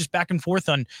about. It's just back and forth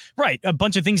on a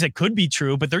bunch of things that could be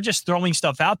true, but they're just throwing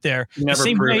stuff out there. The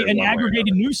same way an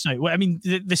aggregated news site. I mean,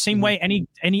 the same way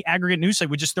any aggregate news site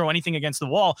would just throw anything against the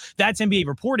wall. That's NBA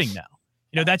reporting now.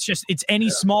 That's just, it's any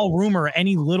small rumor,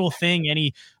 any little thing,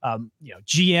 any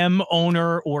GM,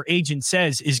 owner, or agent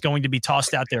says is going to be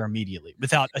tossed out there immediately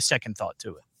without a second thought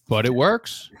to it. But it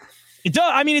works. It does.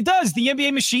 I mean, it does. The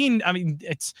NBA machine, I mean,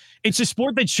 it's a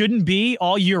sport that shouldn't be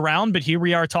all year round, but here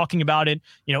we are talking about it,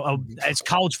 as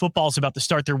college football is about to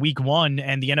start their week 1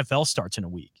 and the NFL starts in a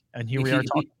week. And here we are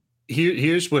talking.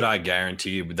 Here's what I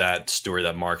guarantee you, that story,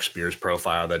 that Mark Spears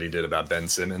profile that he did about Ben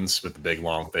Simmons with the big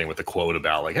long thing with the quote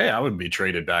about like, hey, I would be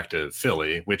traded back to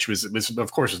Philly, which was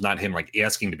of course is not him like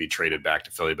asking to be traded back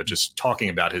to Philly, but just talking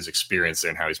about his experience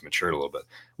there and how he's matured a little bit.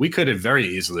 We could have very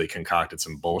easily concocted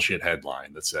some bullshit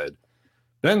headline that said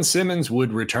Ben Simmons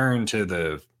would return to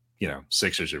the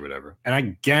Sixers or whatever. And I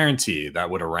guarantee that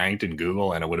would have ranked in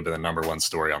Google and it would have been the number 1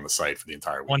 story on the site for the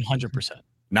entire week. 100%.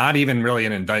 Not even really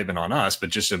an indictment on us, but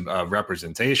just a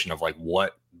representation of like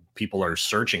what people are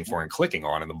searching for and clicking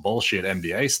on, and the bullshit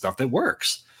NBA stuff that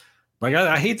works. Like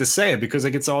I hate to say it because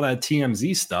it gets all that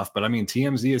TMZ stuff, but I mean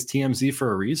TMZ is TMZ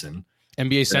for a reason.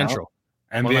 NBA Central.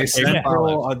 NBA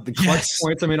Central, the clutch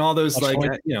points. I mean, all those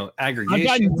aggregation. I've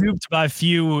gotten duped by a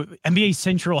few. NBA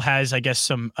Central has, I guess,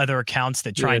 some other accounts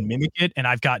that try and mimic it, and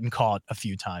I've gotten caught a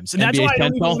few times. And that's why I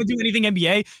don't even want to do anything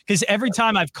NBA, because every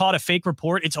time I've caught a fake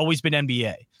report, it's always been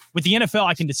NBA. With the NFL,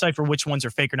 I can decipher which ones are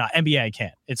fake or not. NBA, I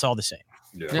can't. It's all the same.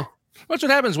 Yeah. That's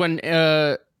what happens when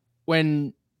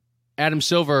Adam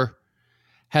Silver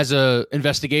has a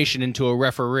investigation into a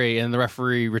referee and the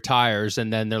referee retires,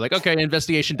 and then they're like, okay,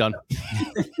 investigation done.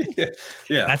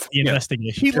 Yeah. That's the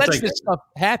investigation. He lets this stuff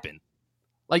happen.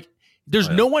 Like, there's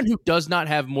no one who does not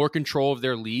have more control of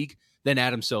their league than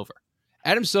Adam Silver.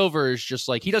 Adam Silver is just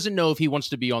like, he doesn't know if he wants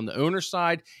to be on the owner's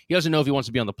side. He doesn't know if he wants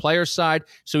to be on the player's side.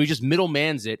 So he just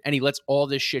middlemans it, and he lets all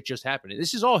this shit just happen. And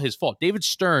this is all his fault. David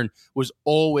Stern was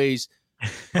always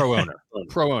pro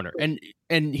owner.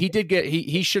 And he did get,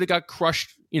 he should have got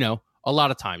crushed, a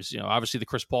lot of times. Obviously the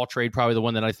Chris Paul trade, probably the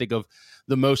one that I think of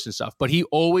the most and stuff. But he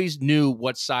always knew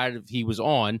what side he was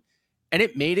on, and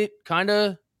it made it kind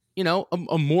of,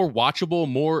 a more watchable,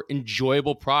 more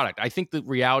enjoyable product. I think the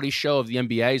reality show of the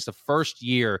NBA is the first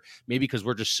year, maybe because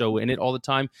we're just so in it all the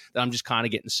time, that I'm just kind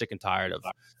of getting sick and tired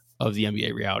of the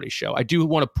NBA reality show. I do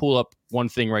want to pull up one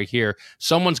thing right here.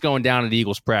 Someone's going down at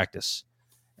Eagles practice,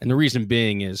 and the reason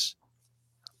being is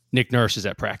Nick Nurse is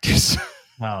at practice.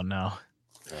 Oh, no.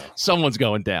 Someone's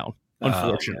going down,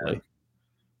 unfortunately.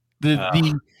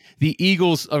 The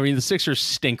Eagles, the Sixers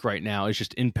stink right now. It's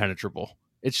just impenetrable.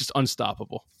 It's just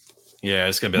unstoppable. Yeah,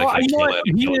 it's going to be like...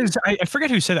 He is, I forget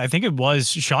who said that. I think it was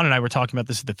Sean and I were talking about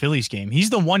this at the Phillies game. He's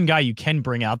the one guy you can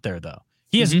bring out there, though.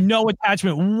 He has no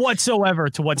attachment whatsoever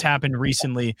to what's happened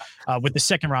recently with the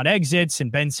second-round exits and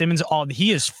Ben Simmons.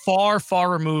 He is far, far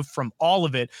removed from all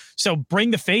of it. So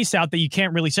bring the face out that you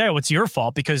can't really say, oh, it's your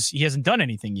fault, because he hasn't done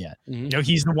anything yet.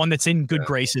 He's the one that's in good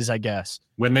graces, I guess.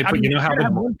 When they put,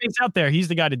 one face out there, he's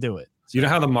the guy to do it. You know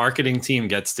how the marketing team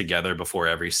gets together before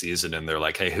every season and they're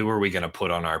like, hey, who are we going to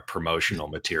put on our promotional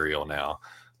material now?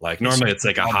 Like normally it's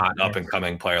like a hot up and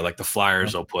coming player. Like the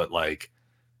Flyers will put like,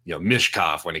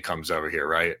 Mishkov when he comes over here,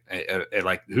 right? And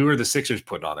like, who are the Sixers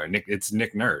putting on there? It's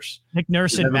Nick Nurse. Nick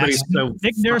Nurse and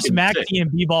Nick Nurse, Maxey,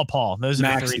 and B-Ball Paul. Those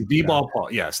are the 3. B-Ball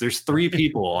Paul. Yes, there's 3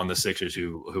 people on the Sixers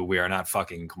who we are not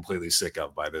fucking completely sick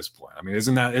of by this point. I mean,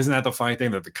 isn't that the funny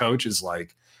thing that the coach is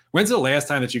like? When's the last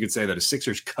time that you could say that a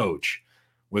Sixers coach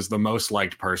was the most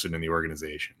liked person in the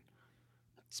organization?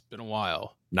 It's been a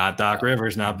while. Not Doc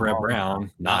Rivers, not Brett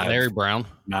Brown, not Larry Brown,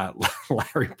 not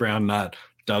Larry Brown, not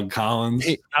Doug Collins,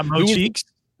 not Mo Cheeks,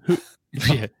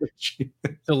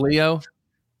 Leo,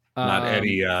 not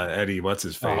Eddie. What's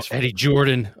his face? Eddie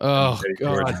Jordan. Oh Eddie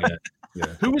God. Jordan, yeah.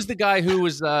 Who was the guy who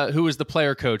was the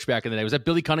player coach back in the day? Was that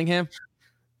Billy Cunningham?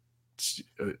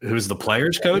 Who's the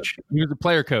players coach? He was the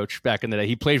player coach back in the day.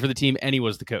 He played for the team and he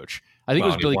was the coach. I think it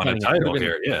was Billy Cunningham. Title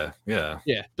here.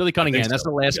 Yeah. Billy Cunningham. That's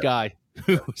the last guy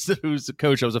who's the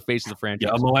coach. I was the face of the franchise.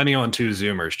 Yeah, a millennial and 2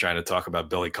 Zoomers trying to talk about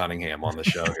Billy Cunningham on the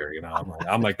show here.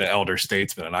 I'm like the elder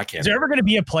statesman, and I can't. Is there ever going to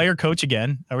be a player coach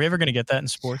again? Are we ever going to get that in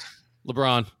sports?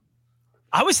 LeBron.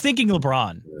 I was thinking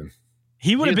LeBron. Yeah.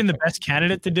 He would have been the best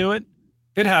candidate to do it.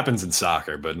 It happens in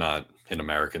soccer, but not in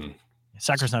American.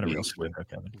 Soccer's not a real sport,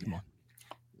 Kevin. Come on.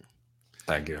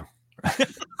 Thank you.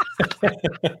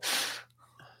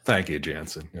 Thank you,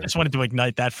 Jansen. I just wanted to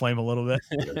ignite that flame a little bit.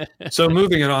 So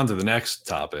moving it on to the next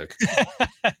topic.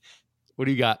 What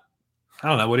do you got? I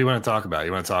don't know. What do you want to talk about?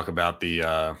 You want to talk about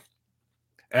the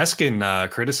Eskin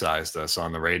criticized us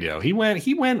on the radio. He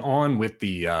went on with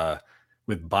the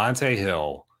with Bonte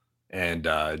Hill and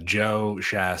Joe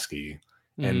Shasky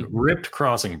and ripped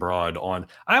Crossing Broad on.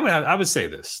 I would say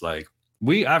this, like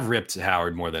I've ripped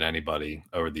Howard more than anybody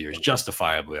over the years,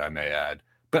 justifiably, I may add.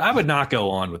 But I would not go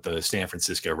on with the San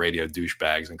Francisco radio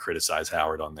douchebags and criticize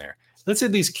Howard on there. Let's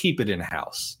at least keep it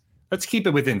in-house. Let's keep it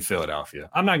within Philadelphia.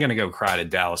 I'm not going to go cry to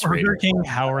Dallas radio. Burger King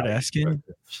Howard Eskin.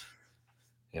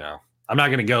 You know, I'm not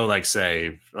going to go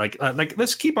say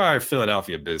let's keep our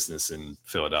Philadelphia business in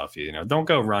Philadelphia. You know, don't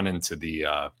go run into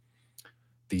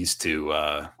these two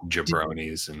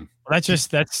jabronis. And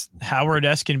that's Howard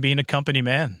Eskin being a company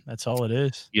man. That's all it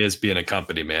is. He is being a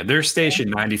company man. Their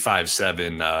station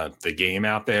 95.7, the game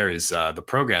out there is the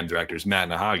program director is Matt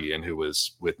Nahagian, who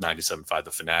was with 97.5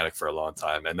 The Fanatic for a long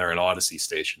time, and they're an Odyssey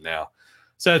station now.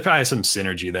 So there's probably some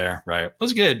synergy there, right?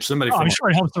 Let's get somebody. I'm sure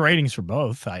it helps the ratings for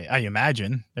both. I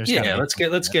imagine. Let's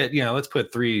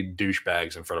put three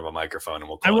douchebags in front of a microphone, and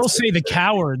we'll. I will say the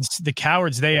cowards. They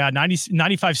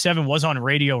 95.7 was on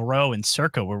Radio Row in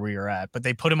Circa where we were at, but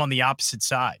they put them on the opposite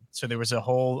side. So there was a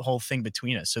whole thing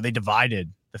between us. So they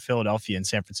divided the Philadelphia and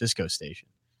San Francisco station.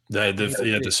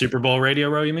 The Super Bowl Radio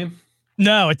Row, you mean?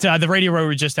 No, it's the Radio Row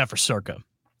we just had for Circa.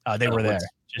 They were there.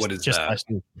 What is that?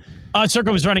 Circa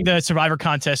was running the Survivor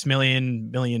contest,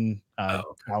 million dollar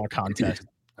contest.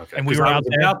 Okay. And we were out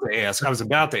there. I was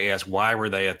about to ask, why were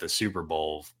they at the Super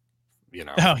Bowl? You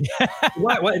know, oh yeah.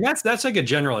 And that's like a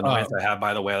general annoyance I have,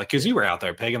 by the way. Like, because you were out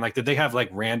there, Pagan. Like, did they have like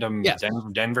random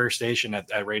Denver station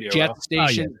at Radio Jet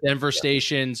stations, Denver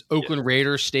stations, Oakland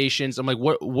Raiders stations? I'm like,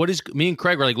 what is? Me and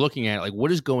Craig were like looking at it, like,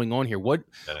 what is going on here? What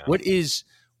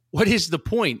is the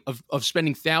point of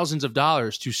spending thousands of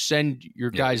dollars to send your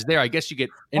guys there? I guess you get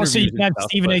interviews. Also, you can have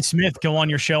Stephen A. Smith go on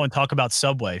your show and talk about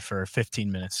Subway for 15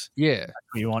 minutes. Yeah.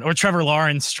 You want, or Trevor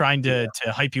Lawrence trying to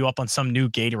hype you up on some new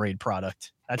Gatorade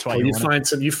product. That's why you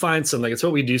find some, like, it's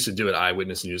what we used to do at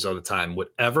Eyewitness News all the time.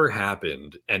 Whatever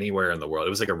happened anywhere in the world, it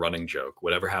was like a running joke.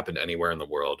 Whatever happened anywhere in the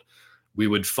world, we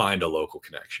would find a local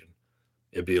connection.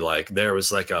 It'd be like there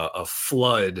was like a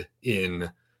flood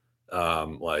in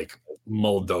like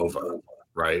Moldova,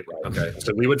 right? Okay.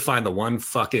 So we would find the one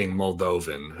fucking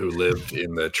Moldovan who lived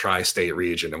in the tri-state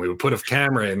region, and we would put a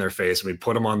camera in their face and we'd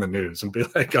put them on the news and be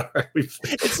like, all right, we've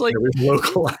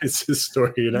localized this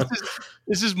story, you know?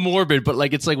 This is morbid, but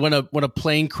like, it's like when a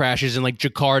plane crashes in like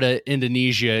Jakarta,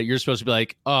 Indonesia, you're supposed to be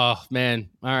like, oh man,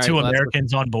 all right. Two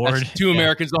Americans on board. Two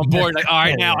Americans on board. Like, all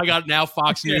right, now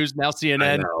Fox News, now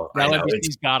CNN, now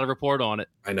NBC's got a report on it.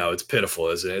 I know, it's pitiful,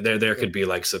 isn't it? There could be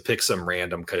like, so pick some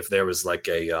random, if there was like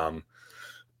a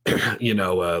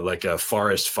like a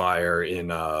forest fire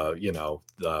in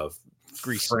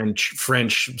Greece, French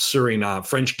Suriname,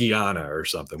 French Guiana or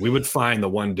something. We would find the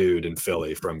one dude in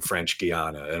Philly from French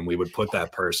Guiana, and we would put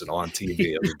that person on TV.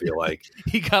 It would be like,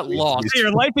 he got lost.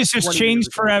 Your life has just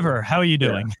changed forever. How are you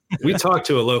doing? Yeah. We talked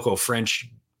to a local French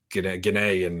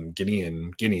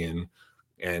Guinean,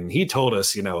 and he told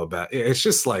us, about, it's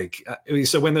just like,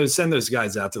 so when they send those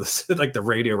guys out to the, like the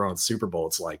radio around Super Bowl,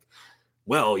 it's like,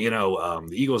 well, the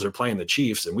Eagles are playing the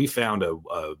Chiefs, and we found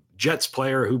a Jets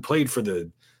player who played for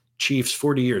the Chiefs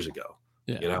 40 years ago.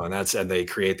 Yeah. And they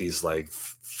create these like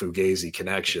fugazi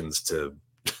connections to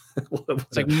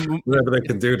whatever they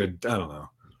can do to, I don't know.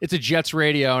 It's a Jets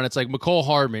radio, and it's like McCole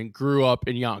Hardman grew up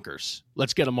in Yonkers.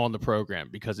 Let's get him on the program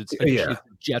because it's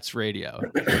Jets radio.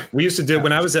 We used to do,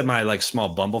 when I was at my like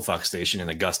small bumblefuck station in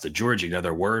Augusta, Georgia,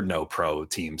 there were no pro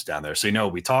teams down there. So,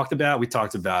 we talked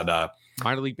about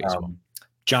minor league baseball.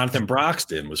 Jonathan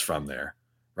Broxton was from there,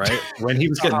 right? When he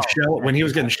was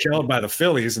getting shelled by the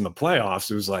Phillies in the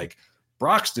playoffs, it was like,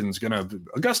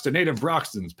 Augusta native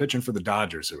Broxton's pitching for the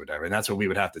Dodgers or whatever. And that's what we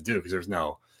would have to do because there's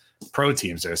no pro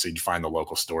teams there. So you'd find the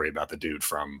local story about the dude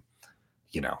from,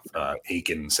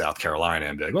 Aiken, South Carolina,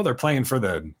 and be like, well, they're playing for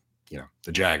the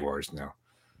Jaguars. No,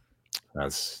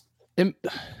 that's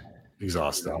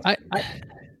exhausting.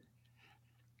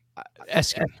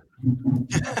 Eskin.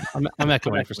 I'm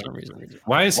echoing for some reason.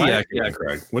 Why is he echoing,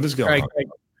 Craig? What is going on?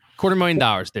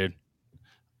 $250,000, dude.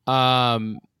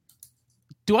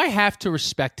 Do I have to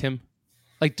respect him?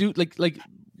 Like, dude, like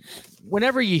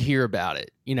whenever you hear about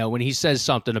it, when he says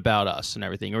something about us and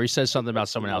everything, or he says something about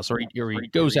someone else, or he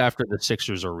goes after the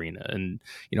Sixers arena, and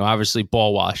obviously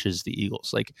ball washes the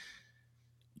Eagles. Like,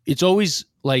 it's always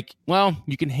like, well,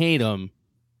 you can hate him,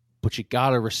 but you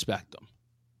gotta respect him.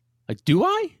 Like, do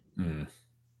I?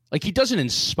 Like, he doesn't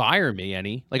inspire me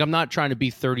any. Like, I'm not trying to be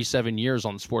 37 years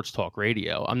on sports talk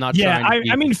radio. I'm not Yeah, trying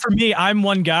to I mean, for me, I'm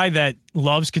one guy that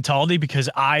loves Cataldi because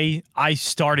I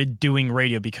started doing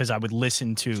radio because I would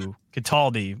listen to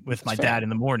Cataldi with my dad in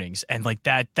the mornings. And like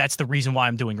that's the reason why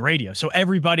I'm doing radio. So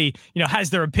everybody,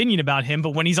 has their opinion about him. But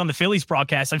when he's on the Phillies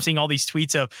broadcast, I'm seeing all these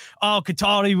tweets of, oh,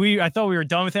 Cataldi, I thought we were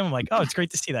done with him. I'm like, oh, it's great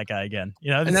to see that guy again.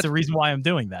 That's the reason why I'm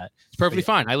doing that. It's perfectly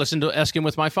fine. I listened to Eskin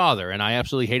with my father, and I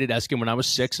absolutely hated Eskin when I was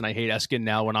 6, and I hate Eskin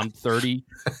now when I'm 30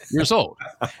 years old.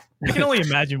 I can only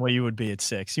imagine what you would be at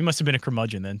 6. You must have been a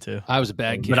curmudgeon then too. I was a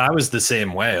bad kid. But I was the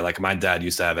same way. Like, my dad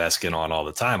used to have Eskin on all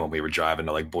the time when we were driving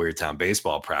to like Boyertown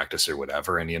baseball practice or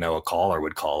whatever. And, a caller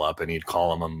would call up and he'd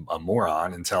call him a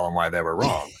moron and tell him why they were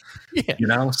wrong.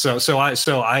 Yeah. So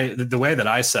I the way that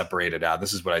I separated out,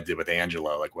 this is what I did with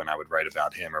Angelo, like when I would write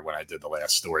about him or when I did the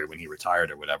last story when he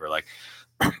retired or whatever. Like,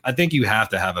 I think you have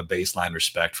to have a baseline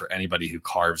respect for anybody who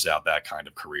carves out that kind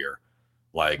of career.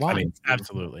 Like, Why? I mean,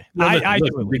 absolutely. I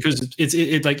do, because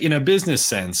it's like in a business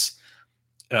sense,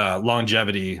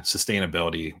 longevity,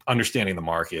 sustainability, understanding the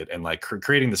market, and like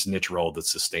creating this niche role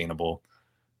that's sustainable.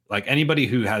 Like, anybody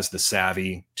who has the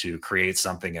savvy to create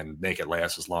something and make it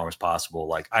last as long as possible,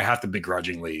 like, I have to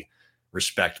begrudgingly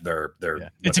respect their.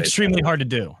 It's extremely hard to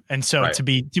do, and so to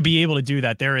be able to do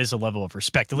that, there is a level of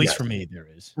respect. At least for me, there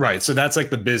is. Right. So that's like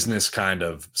the business kind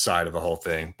of side of the whole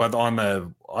thing. But on the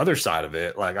other side of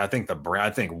it, like, I think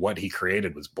what he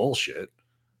created was bullshit.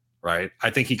 Right. I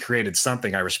think he created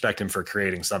something. I respect him for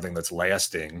creating something that's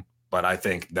lasting, but I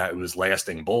think that was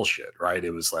lasting bullshit. Right.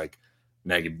 It was like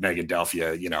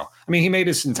Negadelphia. I mean, he made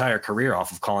his entire career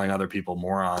off of calling other people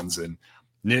morons and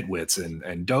nitwits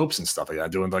and dopes and stuff like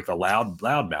that, doing like the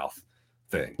loudmouth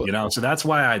thing, so that's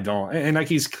why I don't. And like,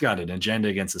 he's got an agenda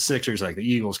against the Sixers, like the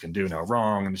Eagles can do no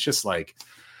wrong, and it's just like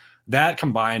that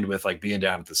combined with like being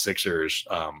down at the Sixers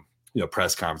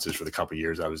press conferences for the couple of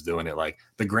years I was doing it, like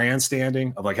the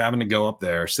grandstanding of like having to go up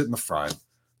there, sit in the front,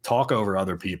 talk over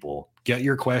other people, get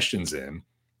your questions in,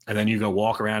 and then you go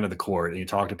walk around to the court and you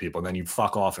talk to people, and then you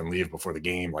fuck off and leave before the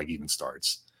game like even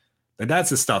starts. And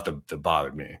that's the stuff that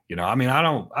bothered me. I mean, I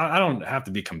don't have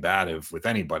to be combative with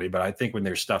anybody, but I think when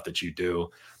there's stuff that you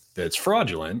do that's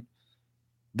fraudulent,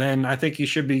 then I think you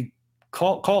should be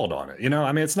called on it.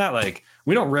 I mean, it's not like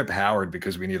we don't rip Howard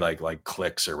because we need like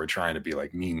clicks or we're trying to be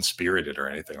like mean spirited or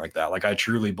anything like that. Like, I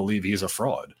truly believe he's a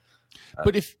fraud.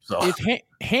 But if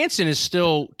Hanson is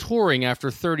still touring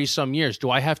after 30 some years, do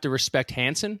I have to respect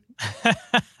Hanson?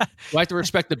 Do I have to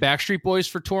respect the Backstreet Boys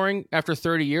for touring after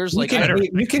 30 years? Like,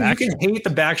 you can hate the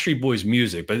Backstreet Boys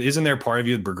music, but isn't there part of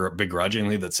you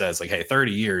begrudgingly that says like, hey,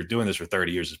 30 years doing this for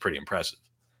 30 years is pretty impressive?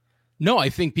 No, I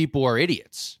think people are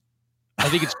idiots. I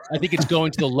think it's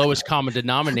going to the lowest common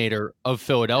denominator of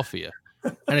Philadelphia.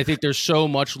 And I think there's so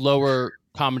much lower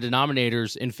common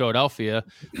denominators in Philadelphia.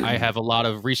 I have a lot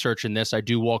of research in this. I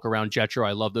do walk around Jetro.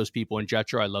 I love those people in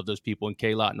Jetro. I love those people in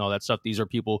K-Lot and all that stuff. These are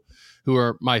people who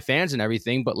are my fans and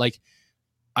everything. But like,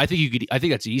 I think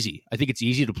that's easy. I think it's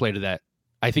easy to play to that.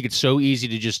 I think it's so easy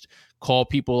to just call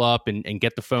people up and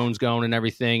get the phones going and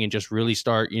everything and just really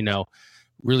start,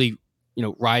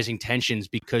 rising tensions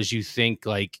because you think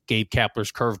like Gabe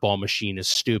Kapler's curveball machine is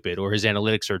stupid or his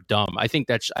analytics are dumb. I think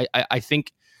I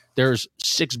think there's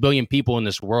 6 billion people in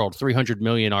this world. 300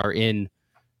 million are in,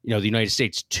 the United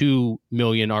States. 2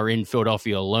 million are in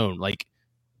Philadelphia alone. Like,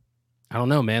 I don't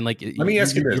know, man. Like, let me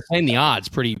ask you this: you're playing the odds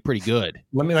pretty good.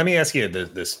 Let me ask you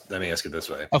this. Let me ask it this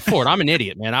way. Ford, I'm an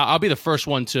idiot, man. I'll be the first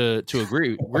one to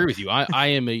agree with you. I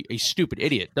am a stupid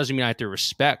idiot. Doesn't mean I have to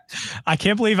respect. I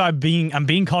can't believe I'm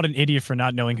being called an idiot for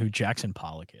not knowing who Jackson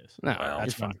Pollock is. No,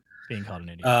 that's fun. Being called an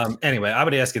idiot. Anyway, I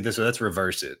would ask it this way. Let's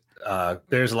reverse it.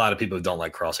 There's a lot of people who don't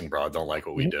like Crossing Broad, don't like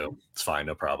what we do. It's fine,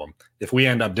 no problem. If we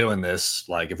end up doing this,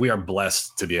 like if we are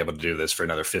blessed to be able to do this for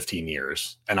another 15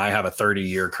 years, and I have a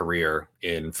 30-year career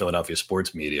in Philadelphia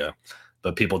sports media,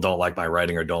 but people don't like my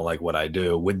writing or don't like what I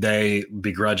do, would they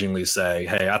begrudgingly say,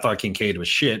 hey, I thought Kincaid was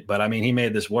shit, but I mean, he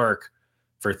made this work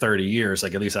for 30 years.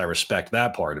 Like, at least I respect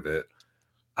that part of it.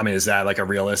 I mean, is that like a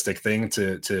realistic thing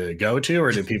to go to,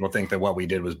 or do people think that what we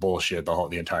did was bullshit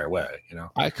the entire way?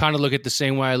 I kind of look at the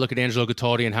same way I look at Angelo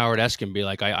Cataldi and Howard Eskin. Be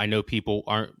like, I know people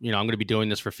aren't, I'm going to be doing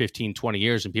this for 15, 20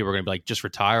 years, and people are going to be like, just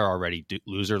retire already,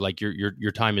 loser. Like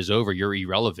your time is over. You're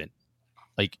irrelevant.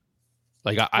 I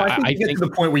think you get to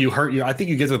the point where you hurt you. I think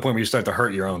you get to the point where you start to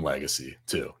hurt your own legacy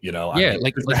too. Yeah, I mean,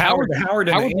 like the Howard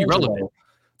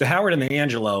and the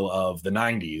Angelo of the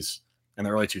 90s. In the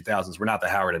early 2000s, we're not the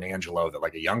Howard and Angelo that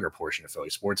like a younger portion of Philly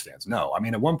sports fans. No, I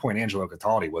mean, at one point, Angelo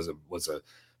Cataldi was a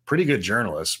pretty good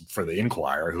journalist for the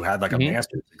Inquirer who had like a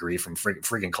master's degree from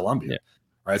freaking Columbia.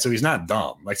 right? So he's not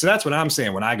dumb. Like, so that's what I'm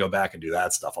saying when I go back and do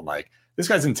that stuff. I'm like, this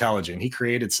guy's intelligent. He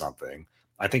created something.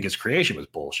 I think his creation was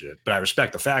bullshit, but I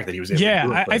respect the fact that he was able to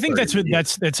do it. I think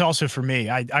that's also for me.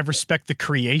 I respect the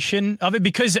creation of it,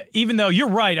 because even though you're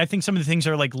right, I think some of the things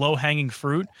are like low hanging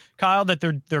fruit, Kyle, that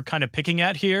they're kind of picking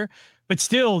at here, but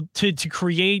still to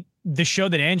create the show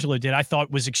that Angelo did, I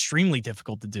thought was extremely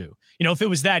difficult to do. You know, if it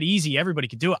was that easy, everybody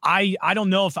could do it. I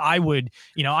don't know if I would,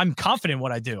 you know, I'm confident in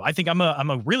what I do. I think I'm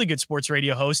a really good sports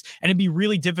radio host, and it'd be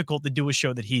really difficult to do a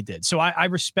show that he did. So I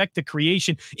respect the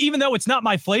creation, even though it's not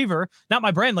my flavor, not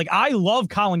my brand. Like, I love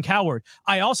Colin Cowherd.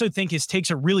 I also think his takes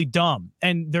are really dumb,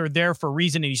 and they're there for a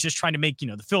reason. And he's just trying to make, you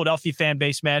know, the Philadelphia fan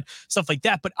base mad, stuff like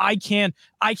that. But I can't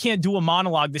do a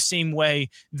monologue the same way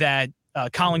that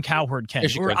Colin Cowherd can,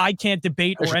 or I can't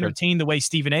debate or entertain the way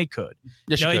Stephen A. could.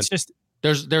 Yes, you know, it's just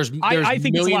there's I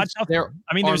think it's a lot tougher.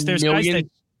 I mean, there's guys that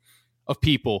of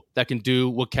people that can do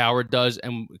what Cowherd does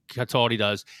and Cataldi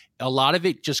does. A lot of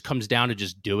it just comes down to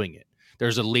just doing it.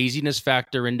 There's a laziness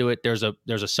factor into it. There's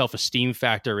a self-esteem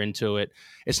factor into it.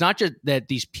 It's not just that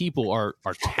these people are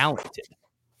talented,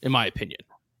 in my opinion.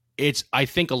 I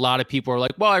think a lot of people are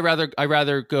like, well, I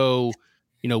rather go,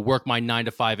 you know, work my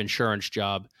 9-to-5 insurance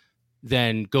job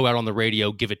than go out on the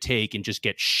radio, give a take, and just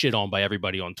get shit on by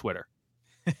everybody on Twitter.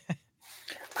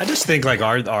 I just think like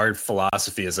our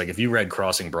philosophy is like, if you read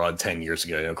Crossing Broad 10 years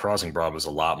ago, you know, Crossing Broad was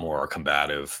a lot more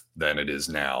combative than it is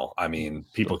now. I mean,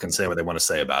 people can say what they want to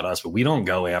say about us, but we don't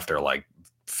go after like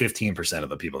 15% of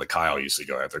the people that Kyle used to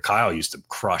go after. Kyle used to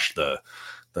crush the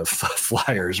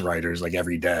Flyers writers like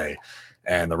every day.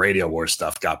 And the Radio War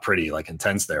stuff got pretty like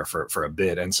intense there for a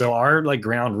bit. And so our like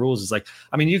ground rules is like,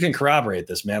 I mean, you can corroborate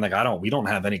this, man. Like we don't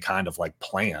have any kind of like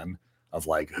plan of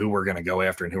like who we're going to go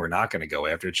after and who we're not going to go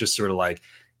after. It's just sort of like,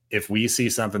 if we see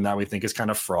something that we think is kind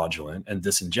of fraudulent and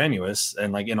disingenuous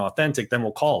and like inauthentic, then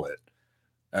we'll call it,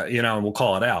 you know, and we'll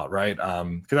call it out. Right.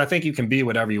 Cause I think you can be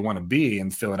whatever you want to be in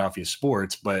Philadelphia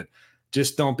sports, but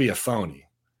just don't be a phony.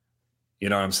 You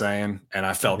know what I'm saying? And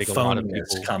I felt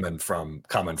phoniness coming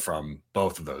from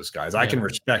both of those guys. Yeah. I can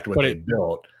respect what they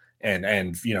built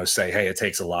and you know, say, hey, it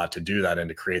takes a lot to do that and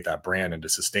to create that brand and to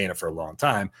sustain it for a long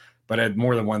time. But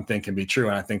more than one thing can be true.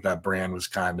 And I think that brand was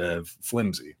kind of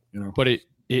flimsy, you know. But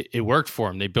it worked for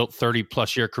them. They built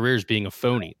 30+ year careers being a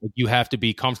phony. Like, you have to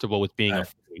be comfortable with being a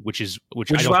phony, which is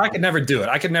why I could never do it.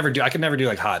 I could never do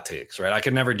like hot takes, right? I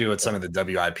could never do what some of the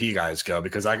WIP guys go,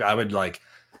 because I would like,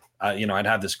 you know, I'd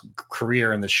have this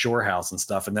career in the shore house and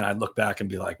stuff, and then I'd look back and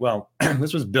be like, well,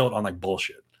 this was built on like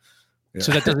bullshit. Yeah.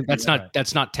 So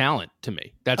that's not talent to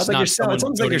me. That's not. It sounds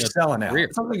like you're selling out.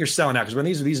 It sounds like you're selling out, because when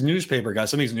these newspaper guys,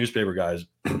 some of these newspaper guys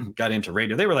got into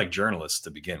radio, they were like journalists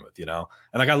to begin with, you know.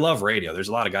 And like, I love radio. There's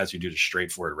a lot of guys who do just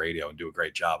straightforward radio and do a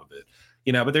great job of it,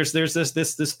 you know. But there's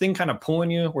this thing kind of pulling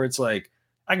you where it's like,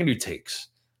 I can do takes,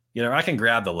 you know. I can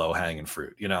grab the low hanging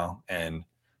fruit, you know. And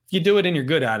if you do it and you're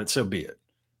good at it, so be it,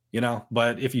 you know.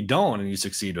 But if you don't and you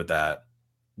succeed with that,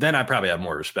 then I probably have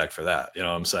more respect for that. You know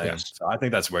what I'm saying? Yes. So I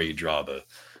think that's where you draw the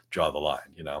line,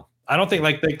 you know. I don't think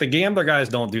like the gambler guys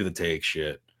don't do the take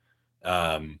shit.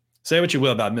 Say what you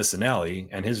will about Missinelli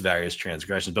and his various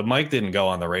transgressions, but Mike didn't go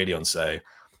on the radio and say,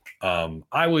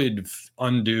 I would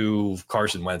undo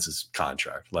Carson Wentz's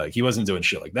contract. Like, he wasn't doing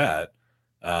shit like that.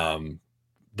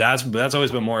 That's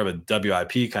always been more of a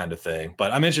WIP kind of thing,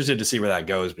 but I'm interested to see where that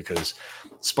goes, because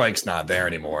Spike's not there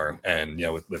anymore. And, you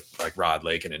know, with like Rod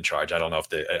Lakin in charge, I don't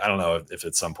know if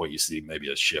at some point you see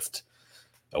maybe a shift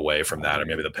away from that, or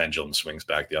maybe the pendulum swings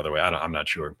back the other way. I'm not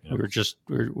sure. You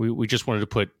know? We just wanted to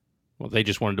put, well, they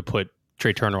just wanted to put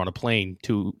Trey Turner on a plane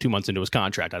 2 months into his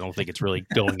contract. I don't think it's really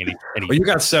going any. Well, you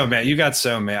got so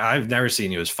mad. I've never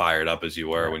seen you as fired up as you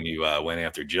were when you went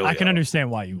after Giulio. I can understand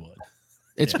why you would.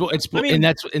 I mean,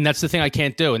 and that's the thing I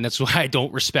can't do, and that's why I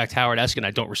don't respect Howard Eskin.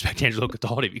 I don't respect Angelo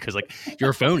Cataldi, because like,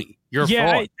 you're a phony. You're a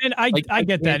fraud. And I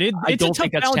get that. It's a tough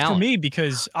balance for me,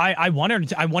 because I want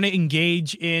to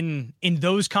engage in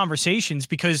those conversations,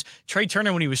 because Trey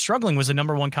Turner, when he was struggling, was the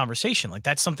number one conversation. Like,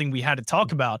 that's something we had to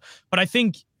talk about. But I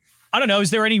think, I don't know,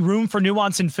 is there any room for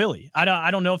nuance in Philly?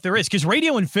 I don't know if there is, because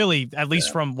radio in Philly, at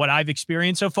least from what I've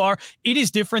experienced so far, it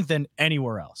is different than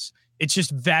anywhere else. It's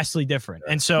just vastly different.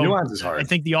 And so I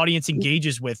think the audience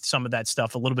engages with some of that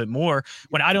stuff a little bit more,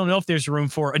 when I don't know if there's room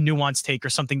for a nuanced take or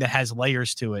something that has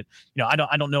layers to it. You know,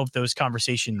 I don't know if those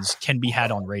conversations can be had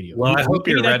on radio. Well, I hope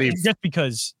you're ready. Just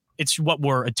because It's what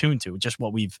we're attuned to, just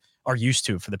what are used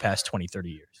to for the past 20,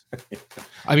 30 years.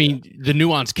 I mean, the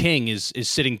nuance king is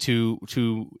sitting to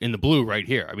in the blue right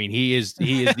here. I mean, he is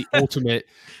the ultimate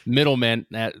middleman.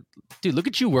 Dude, look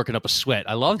at you working up a sweat.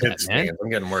 I love that, man. I'm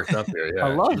getting worked up here. Yeah,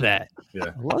 I love that. Yeah,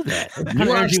 I love that.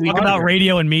 Talk about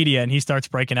radio and media, and he starts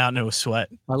breaking out into a sweat.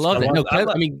 I love that. No,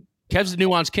 Kev, I mean, Kev's the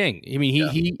nuance king. I mean,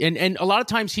 he and a lot of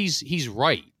times he's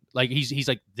right. Like he's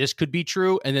like, this could be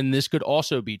true, and then this could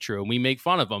also be true, and we make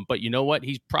fun of him. But you know what?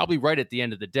 He's probably right at the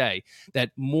end of the day.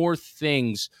 That more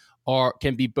things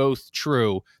can be both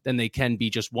true than they can be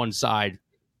just one side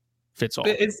fits all.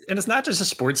 It's not just a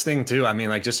sports thing too. I mean,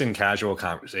 like just in casual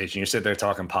conversation, you sit there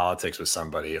talking politics with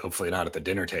somebody, hopefully not at the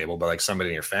dinner table, but like somebody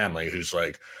in your family who's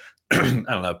like, I don't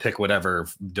know, pick whatever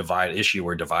issue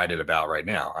we're divided about right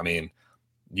now. I mean,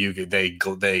 they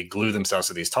glue themselves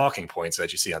to these talking points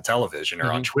that you see on television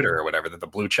or on Twitter or whatever that the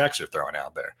blue checks are throwing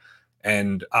out there.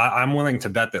 And I'm willing to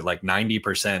bet that like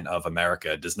 90% of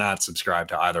America does not subscribe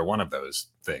to either one of those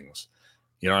things.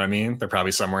 You know what I mean? They're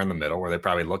probably somewhere in the middle where they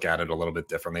probably look at it a little bit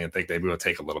differently and think maybe we'll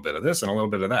take a little bit of this and a little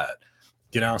bit of that.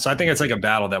 You know, so I think it's like a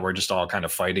battle that we're just all kind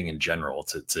of fighting in general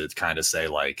to kind of say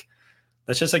like,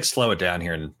 let's just like slow it down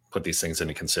here and put these things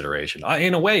into consideration.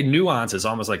 In a way, nuance is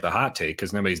almost like the hot take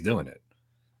because nobody's doing it.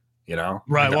 You know,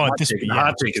 right? Like the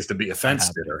hot take is to be a fence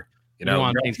sitter. You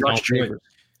know,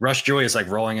 Rush Joy is like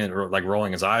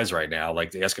rolling his eyes right now,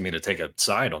 like asking me to take a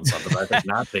side on something. I think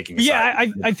not taking.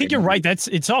 I think you're right.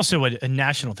 It's also a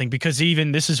national thing because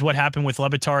even this is what happened with Le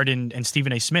Batard and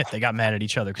Stephen A. Smith. They got mad at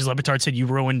each other because Le Batard said you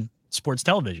ruined sports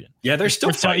television. Yeah, they're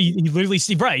still fighting. He literally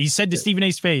he said to Stephen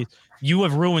A.'s face, "You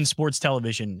have ruined sports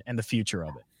television and the future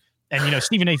of it." And you know,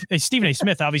 Stephen A.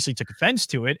 Smith obviously took offense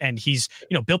to it, and he's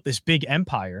built this big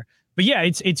empire. But yeah,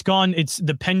 it's gone. It's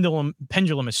the pendulum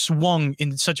has swung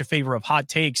in such a favor of hot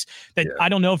takes that I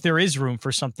don't know if there is room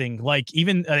for something like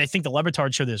even I think the Le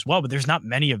Batard showed this as well, but there's not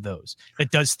many of those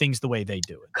that does things the way they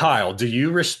do it. Kyle, do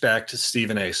you respect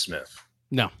Stephen A. Smith?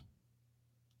 No.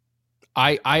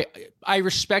 I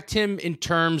respect him in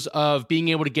terms of being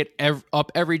able to get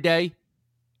up every day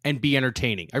and be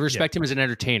entertaining. I respect him as an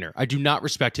entertainer. I do not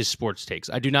respect his sports takes.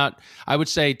 I do not. I would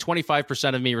say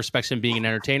 25% of me respects him being an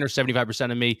entertainer.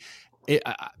 75% of me, if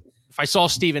I saw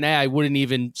Stephen A., I wouldn't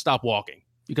even stop walking.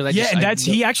 Because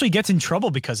he actually gets in trouble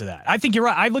because of that. I think you're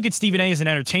right. I look at Stephen A. as an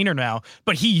entertainer now,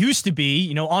 but he used to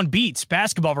be, on beats,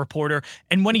 basketball reporter.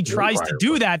 And when he tries to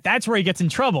do that, that's where he gets in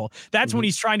trouble. That's when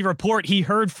he's trying to report. He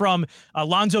heard from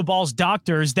Lonzo Ball's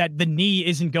doctors that the knee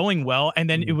isn't going well. And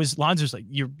then it was Lonzo's like,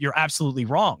 you're absolutely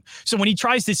wrong. So when he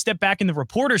tries to step back in the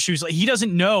reporter's shoes, like he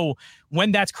doesn't know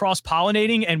when that's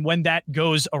cross-pollinating and when that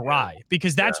goes awry,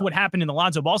 because that's what happened in the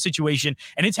Lonzo Ball situation.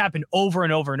 And it's happened over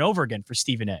and over and over again for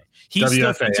Stephen A. He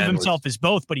still thinks of himself as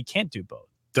both, but he can't do both.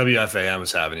 WFAN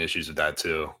was having issues with that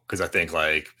too. Cause I think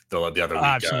like the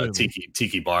other week,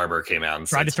 Tiki Barber came out and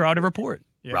tried to throw out a report.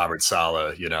 Yeah. Robert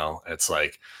Saleh, it's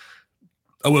like,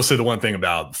 I will say the one thing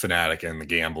about Fanatic and the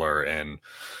Gambler and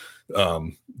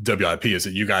WIP is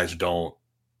that you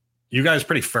guys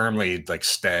pretty firmly like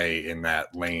stay in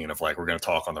that lane of like, we're going to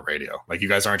talk on the radio. Like you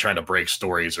guys aren't trying to break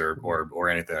stories or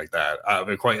anything like that.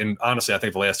 And honestly, I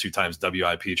think the last two times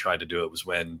WIP tried to do it was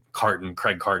when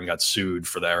Craig Carton got sued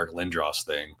for the Eric Lindros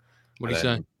thing. What did he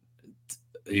say?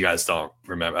 You guys don't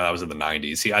remember. That was in the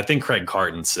 90s. I think Craig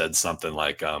Carton said something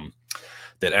like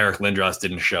that Eric Lindros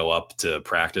didn't show up to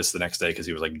practice the next day because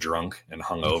he was like drunk and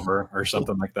hungover or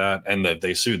something like that. And that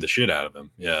they sued the shit out of him.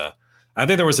 Yeah. I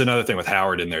think there was another thing with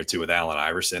Howard in there too, with Allen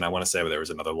Iverson. I want to say there was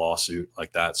another lawsuit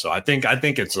like that. So I think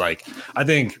it's like, I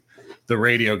think the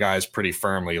radio guys pretty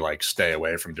firmly like stay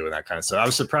away from doing that kind of stuff. I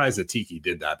was surprised that Tiki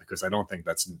did that because I don't think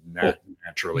that's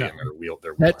naturally in their wheel.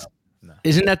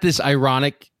 Isn't that this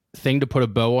ironic thing to put a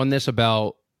bow on this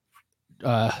about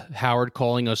Howard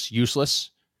calling us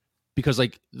useless? Because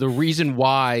like the reason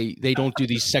why they don't do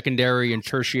these secondary and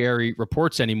tertiary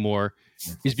reports anymore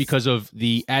is because of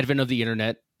the advent of the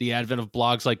internet, the advent of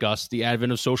blogs like us, the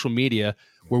advent of social media,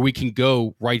 where we can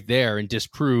go right there and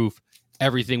disprove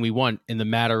everything we want in the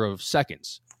matter of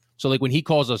seconds. So like when he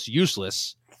calls us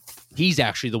useless, he's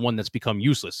actually the one that's become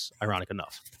useless, ironic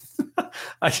enough.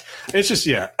 It's just,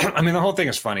 I mean, the whole thing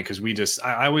is funny because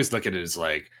I always look at it as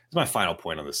like, it's my final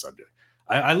point on this subject.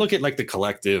 I look at like the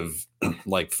collective,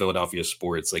 like Philadelphia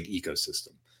sports, like ecosystem,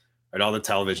 right? All the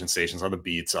television stations, all the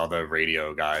beats, all the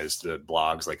radio guys, the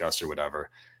blogs like us or whatever.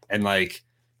 And like,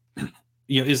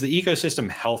 is the ecosystem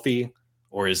healthy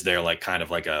or is there like kind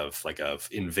of like a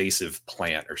invasive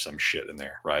plant or some shit in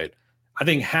there? Right. I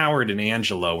think Howard and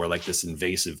Angelo were like this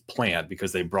invasive plant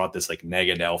because they brought this like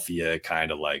Negadelphia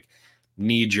kind of like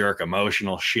knee jerk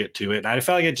emotional shit to it. And I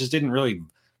felt like it just didn't really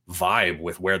vibe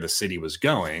with where the city was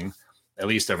going, at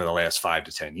least over the last 5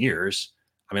 to 10 years.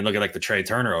 I mean, look at like the Trey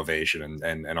Turner ovation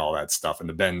and all that stuff and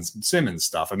the Ben Simmons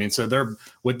stuff. I mean, so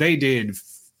what they did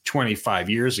 25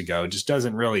 years ago just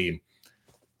doesn't really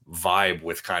vibe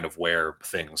with kind of where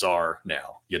things are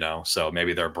now, you know? So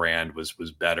maybe their brand was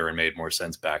better and made more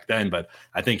sense back then. But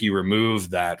I think you remove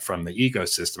that from the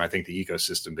ecosystem. I think the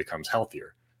ecosystem becomes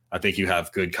healthier. I think you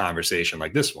have good conversation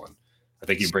like this one. I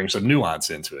think you bring some nuance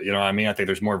into it. You know what I mean? I think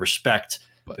there's more respect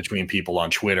between people on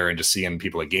Twitter and just seeing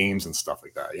people at games and stuff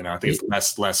like that. You know, I think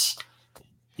it's less,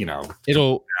 you know,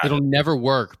 it'll never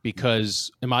work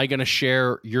because am I going to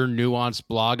share your nuanced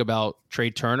blog about Trey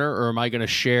Turner or am I going to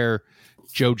share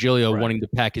Joe Giglio wanting to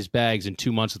pack his bags in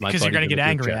 2 months with my because you're going to get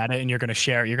angry at it and you're going to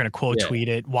share it. You're going to quote tweet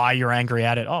it, why you're angry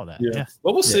at it, all that. Yeah.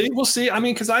 Well, we'll see. We'll see. I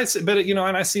mean, because but you know,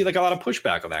 and I see like a lot of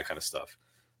pushback on that kind of stuff.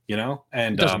 You know,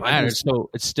 and it doesn't matter. It's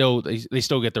still they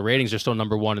still get the ratings. They're still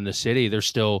number one in the city. They're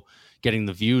still getting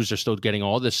the views. They're still getting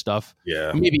all this stuff.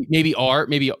 Yeah. Maybe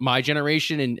my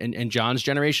generation and John's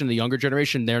generation, the younger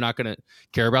generation, they're not going to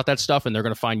care about that stuff, and they're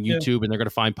going to find YouTube and they're going to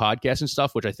find podcasts and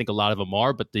stuff, which I think a lot of them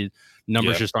are. But the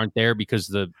numbers just aren't there because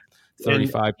the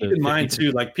 35. Keep in mind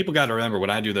too, like people got to remember when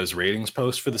I do those ratings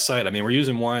posts for the site. I mean, we're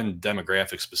using one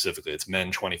demographic specifically. It's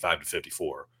men 25 to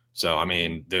 54. So, I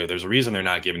mean, there's a reason they're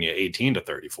not giving you 18 to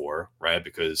 34, right?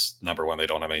 Because number one, they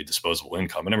don't have any disposable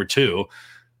income. And number two,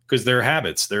 because their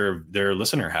habits, their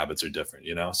listener habits are different,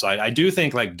 you know? So I do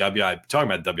think like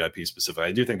talking about WIP specifically,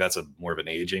 I do think that's more of an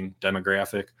aging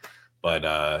demographic. But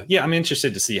yeah, I'm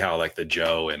interested to see how like the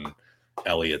Joe and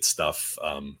Elliott stuff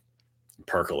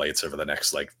percolates over the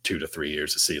next like 2 to 3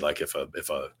 years to see like if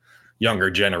a younger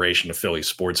generation of Philly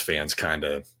sports fans kind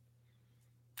of,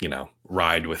 you know,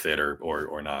 ride with it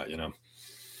or not, you know.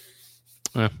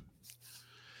 Yeah.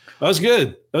 That was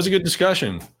good. That was a good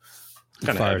discussion.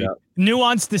 Kind of heavy.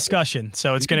 Nuanced discussion.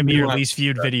 So it's going to be your least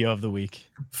viewed video of the week.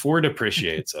 Ford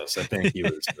appreciates us. I think he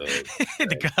was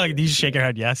the guy. You shake your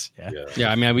head. Yes.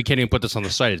 Yeah. I mean, we can't even put this on the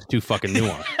site. It's too fucking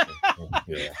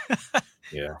nuanced.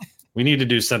 Yeah. We need to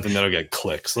do something that'll get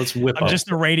clicks. Let's whip up. I'm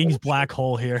just a ratings black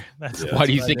hole here. Why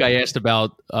do you think I asked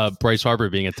about Bryce Harper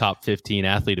being a top 15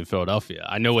 athlete in Philadelphia?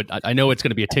 I know it's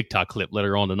going to be a TikTok clip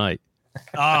later on tonight.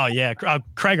 Oh yeah,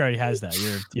 Craig already has that.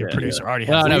 Your producer already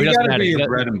has. No, he doesn't have it.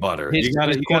 Bread and butter. His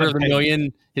quarter of the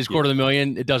million. His quarter of the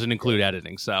million. It doesn't include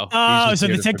editing. So so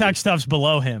the TikTok stuff's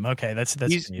below him. Okay, that's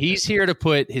he's here to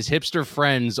put his hipster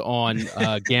friends on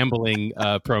gambling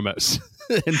promos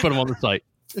and put them on the site.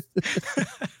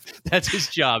 That's his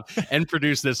job, and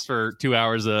produce this for 2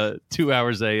 hours a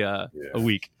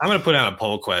week. I'm going to put out a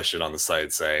poll question on the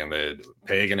site saying that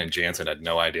Pagan and Jansen had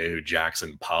no idea who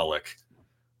Jackson Pollock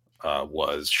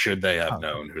was. Should they have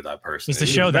known who that person is? The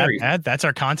show that bad? That's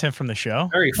our content from the show.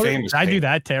 Very famous. I do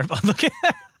that terrible. Look at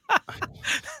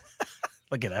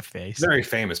that face. Very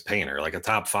famous painter, like a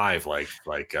top 5. Like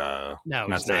no,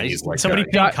 not saying he's like somebody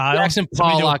picked Kyle. Jackson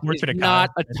Pollock is not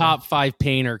a top 5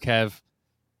 painter, Kev.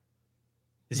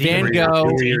 Van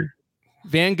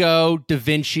Gogh, Da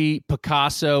Vinci,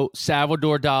 Picasso,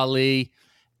 Salvador Dali.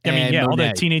 I mean, Monet. all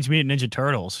the Teenage Mutant Ninja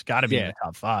Turtles got to be in the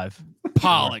top 5.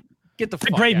 Pollock, get the fuck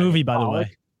It's a great out movie, of by the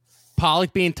way.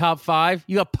 Pollock being top 5.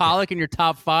 You got Pollock in your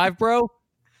top 5, bro.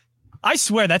 I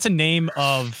swear that's a name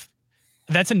of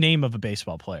a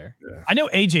baseball player. Yeah. I know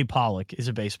AJ Pollock is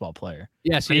a baseball player.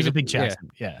 Yes, he's a big Jackson.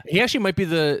 Yeah, he actually might be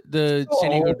the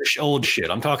old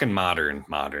shit. I'm talking modern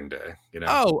day. You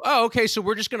know. Oh, okay. So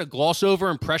we're just gonna gloss over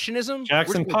Impressionism.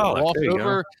 Jackson Pollock. Gloss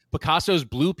over Picasso's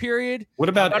Blue Period. What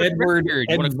about Edward?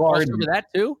 You want to gloss over that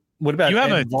too? What about you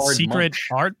have Edvard a secret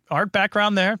art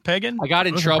background there, Pagan? I got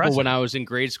in trouble when I was in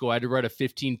grade school. I had to write a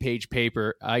 15-page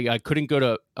paper. I couldn't go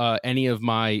to any of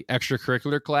my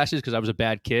extracurricular classes because I was a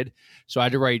bad kid. So I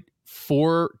had to write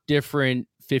 4 different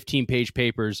 15-page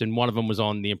papers, and one of them was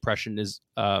on the Impressionism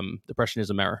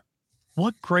era.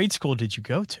 What grade school did you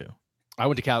go to? I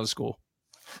went to Catholic school.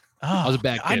 Oh, I was a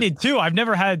bad kid. I did too. I've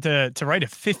never had to write a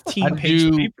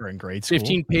 15-page paper in grade school.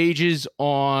 15 pages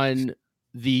on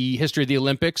the history of the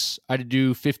Olympics. I had to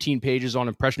do 15 pages on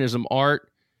Impressionism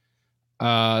art,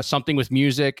 something with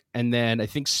music, and then I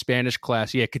think Spanish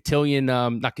class. Yeah, Cotillion,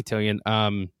 not Cotillion.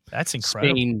 That's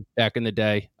incredible. Spain back in the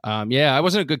day. Yeah, I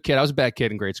wasn't a good kid. I was a bad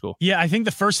kid in grade school. Yeah, I think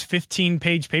the first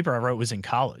 15-page paper I wrote was in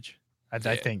college. I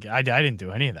think I didn't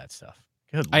do any of that stuff.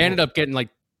 Good I ended up getting like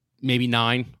maybe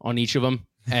 9 on each of them,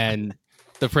 and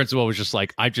the principal was just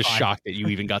like, "I'm just shocked that you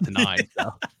even got to 9."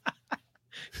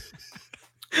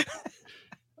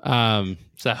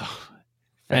 So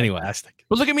anyway, fantastic.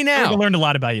 But look at me now. I learned a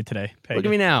lot about you today, Pagan. Look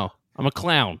at me now. I'm a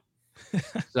clown.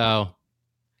 So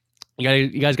you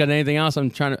guys got anything else? I'm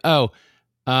trying to.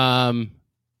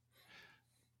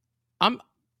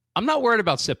 I'm not worried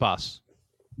about Sipas.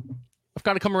 I've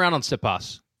got to come around on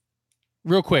Sipas.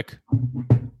 Real quick.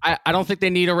 I don't think they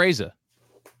need a Reza.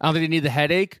 I don't think they need the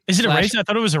headache. Is it a Reza? I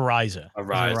thought it was a Riza. A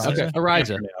Riza. Okay, a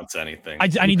Riza. Pronounce anything.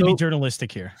 I need to be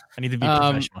journalistic here. I need to be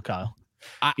professional, Kyle.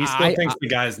 He still thinks the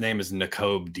guy's name is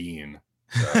Nakobe Dean.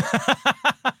 So.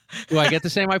 Do I get to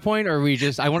say my point, or are we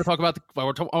just? I want to talk about. I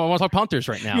want to talk punters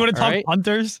right now. You want to talk right?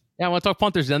 punters? Yeah, I want to talk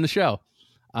punters. End the show.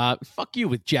 Fuck you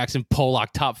with Jackson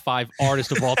Pollock, top 5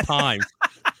 artist of all time.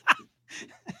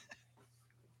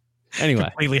 Anyway,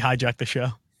 Completely hijacked the show.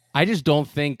 I just don't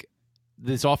think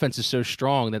this offense is so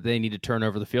strong that they need to turn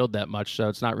over the field that much. So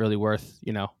it's not really worth,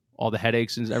 all the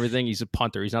headaches and everything. He's a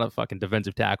punter. He's not a fucking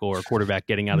defensive tackle or a quarterback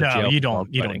getting out of jail. No, you don't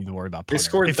need to worry about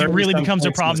punter. If it really becomes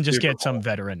a problem, just get some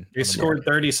veteran. They scored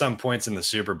 30-some points in the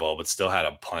Super Bowl, but still had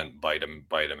a punt bite him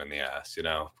in the ass.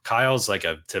 Kyle's like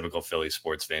a typical Philly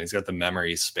sports fan. He's got the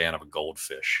memory span of a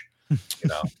goldfish.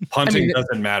 Punting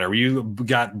doesn't matter. You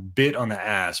got bit on the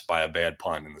ass by a bad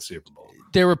punt in the Super Bowl.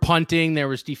 There were punting. There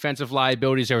was defensive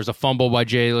liabilities. There was a fumble by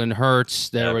Jalen Hurts.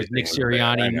 There was Nick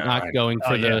Sirianni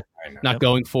not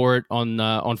going for it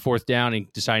on fourth down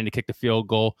and deciding to kick the field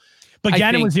goal. But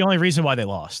Gannon was the only reason why they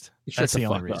lost. That's the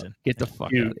only reason. Get the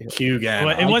fuck out of here.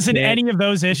 Gannon. It wasn't any of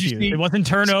those issues. It wasn't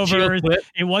turnovers.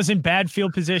 It wasn't bad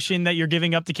field position that you're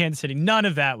giving up to Kansas City. None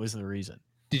of that was the reason.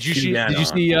 Did you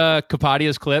see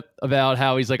Capadia's clip about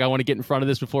how he's like, I want to get in front of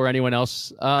this before anyone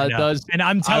else does? And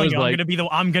I'm telling you, I'm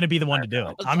gonna be the one to do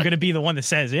it. I'm gonna be the one that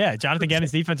says, yeah, Jonathan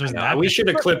Gannon's defense was that. We should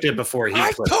have clipped it before he.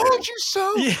 I told you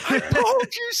so. Yeah. I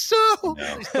told you so.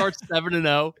 He starts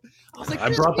 7-0.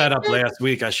 I brought that up last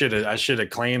week. I should have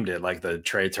claimed it like the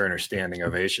Trey Turner standing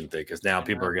ovation thing, because now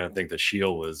people are gonna think that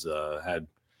Shield was had.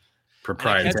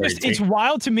 Proprietary. It's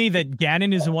wild to me that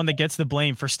Gannon is the one that gets the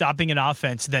blame for stopping an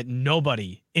offense that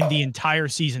nobody in the entire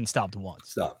season stopped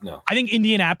once. No. I think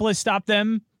Indianapolis stopped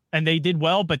them and they did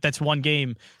well, but that's one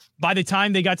game. By the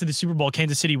time they got to the Super Bowl,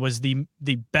 Kansas City was the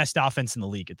best offense in the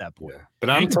league at that point. Yeah.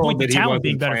 But I'm told that he wasn't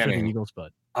being better planning. For the Eagles,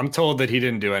 but I'm told that he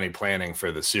didn't do any planning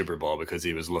for the Super Bowl because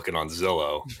he was looking on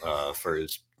Zillow for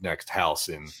his next house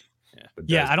in.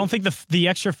 Yeah, I don't think the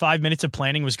extra 5 minutes of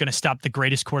planning was going to stop the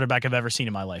greatest quarterback I've ever seen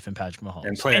in my life in Patrick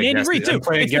Mahomes. And Andy Reid, too.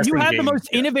 If you have the most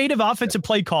innovative offensive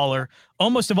play caller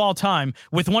almost of all time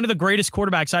with one of the greatest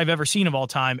quarterbacks I've ever seen of all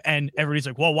time, and everybody's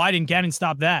like, well, why didn't Gannon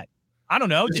stop that? I don't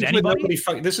know. Did anybody?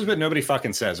 This is what nobody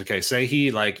fucking says. Okay, say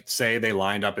they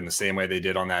lined up in the same way they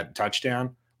did on that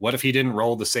touchdown. What if he didn't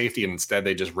roll the safety and instead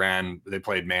they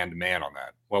played man-to-man on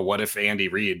that? Well, what if Andy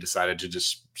Reid decided to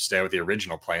just stay with the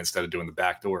original play instead of doing the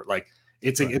backdoor? Like,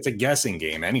 it's a guessing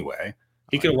game anyway.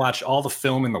 He could watch all the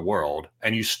film in the world,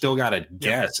 and you still got to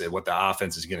guess at what the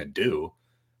offense is going to do.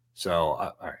 So,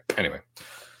 all right. Anyway.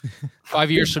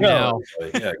 5 years from now.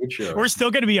 Yeah, good show. We're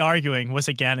still going to be arguing. Was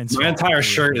it Gannon's? My entire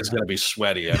shirt is going to be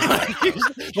sweaty.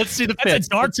 Let's see the pits. That's a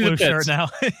dark blue shirt now.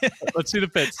 Let's see the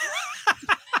pits.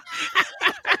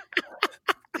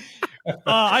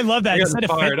 I love that. Instead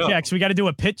of pit checks, we got to do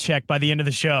a pit check by the end of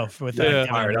the show.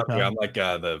 Fired up. I'm like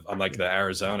the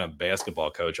Arizona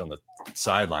basketball coach on the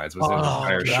sidelines. Was his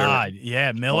entire shirt?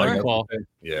 Yeah, Miller.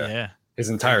 Yeah. His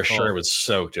entire shirt was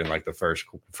soaked in like the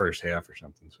first half or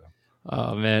something. So.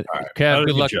 Oh man, right. Kev,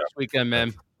 good luck this weekend,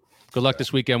 man. Good luck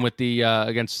this weekend with the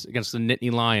against the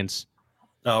Nittany Lions.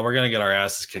 Oh, we're gonna get our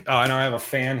asses kicked. Oh, I know I have a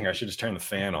fan here. I should just turn the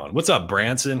fan on. What's up,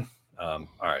 Branson? All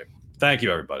right. Thank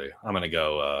you, everybody. I'm gonna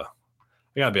go.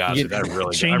 I gotta be honest with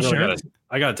you.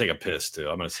 I gotta take a piss too.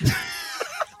 I'm gonna see.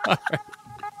 All right.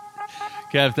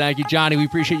 Kev, thank you, Johnny. We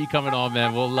appreciate you coming on,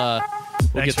 man. We'll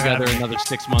get together another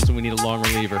 6 months when we need a long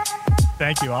reliever.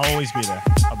 Thank you. I'll always be there.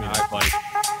 I'll be there. All right, buddy.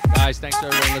 Guys, thanks for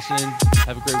everyone listening.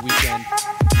 Have a great weekend.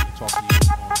 Talk to you.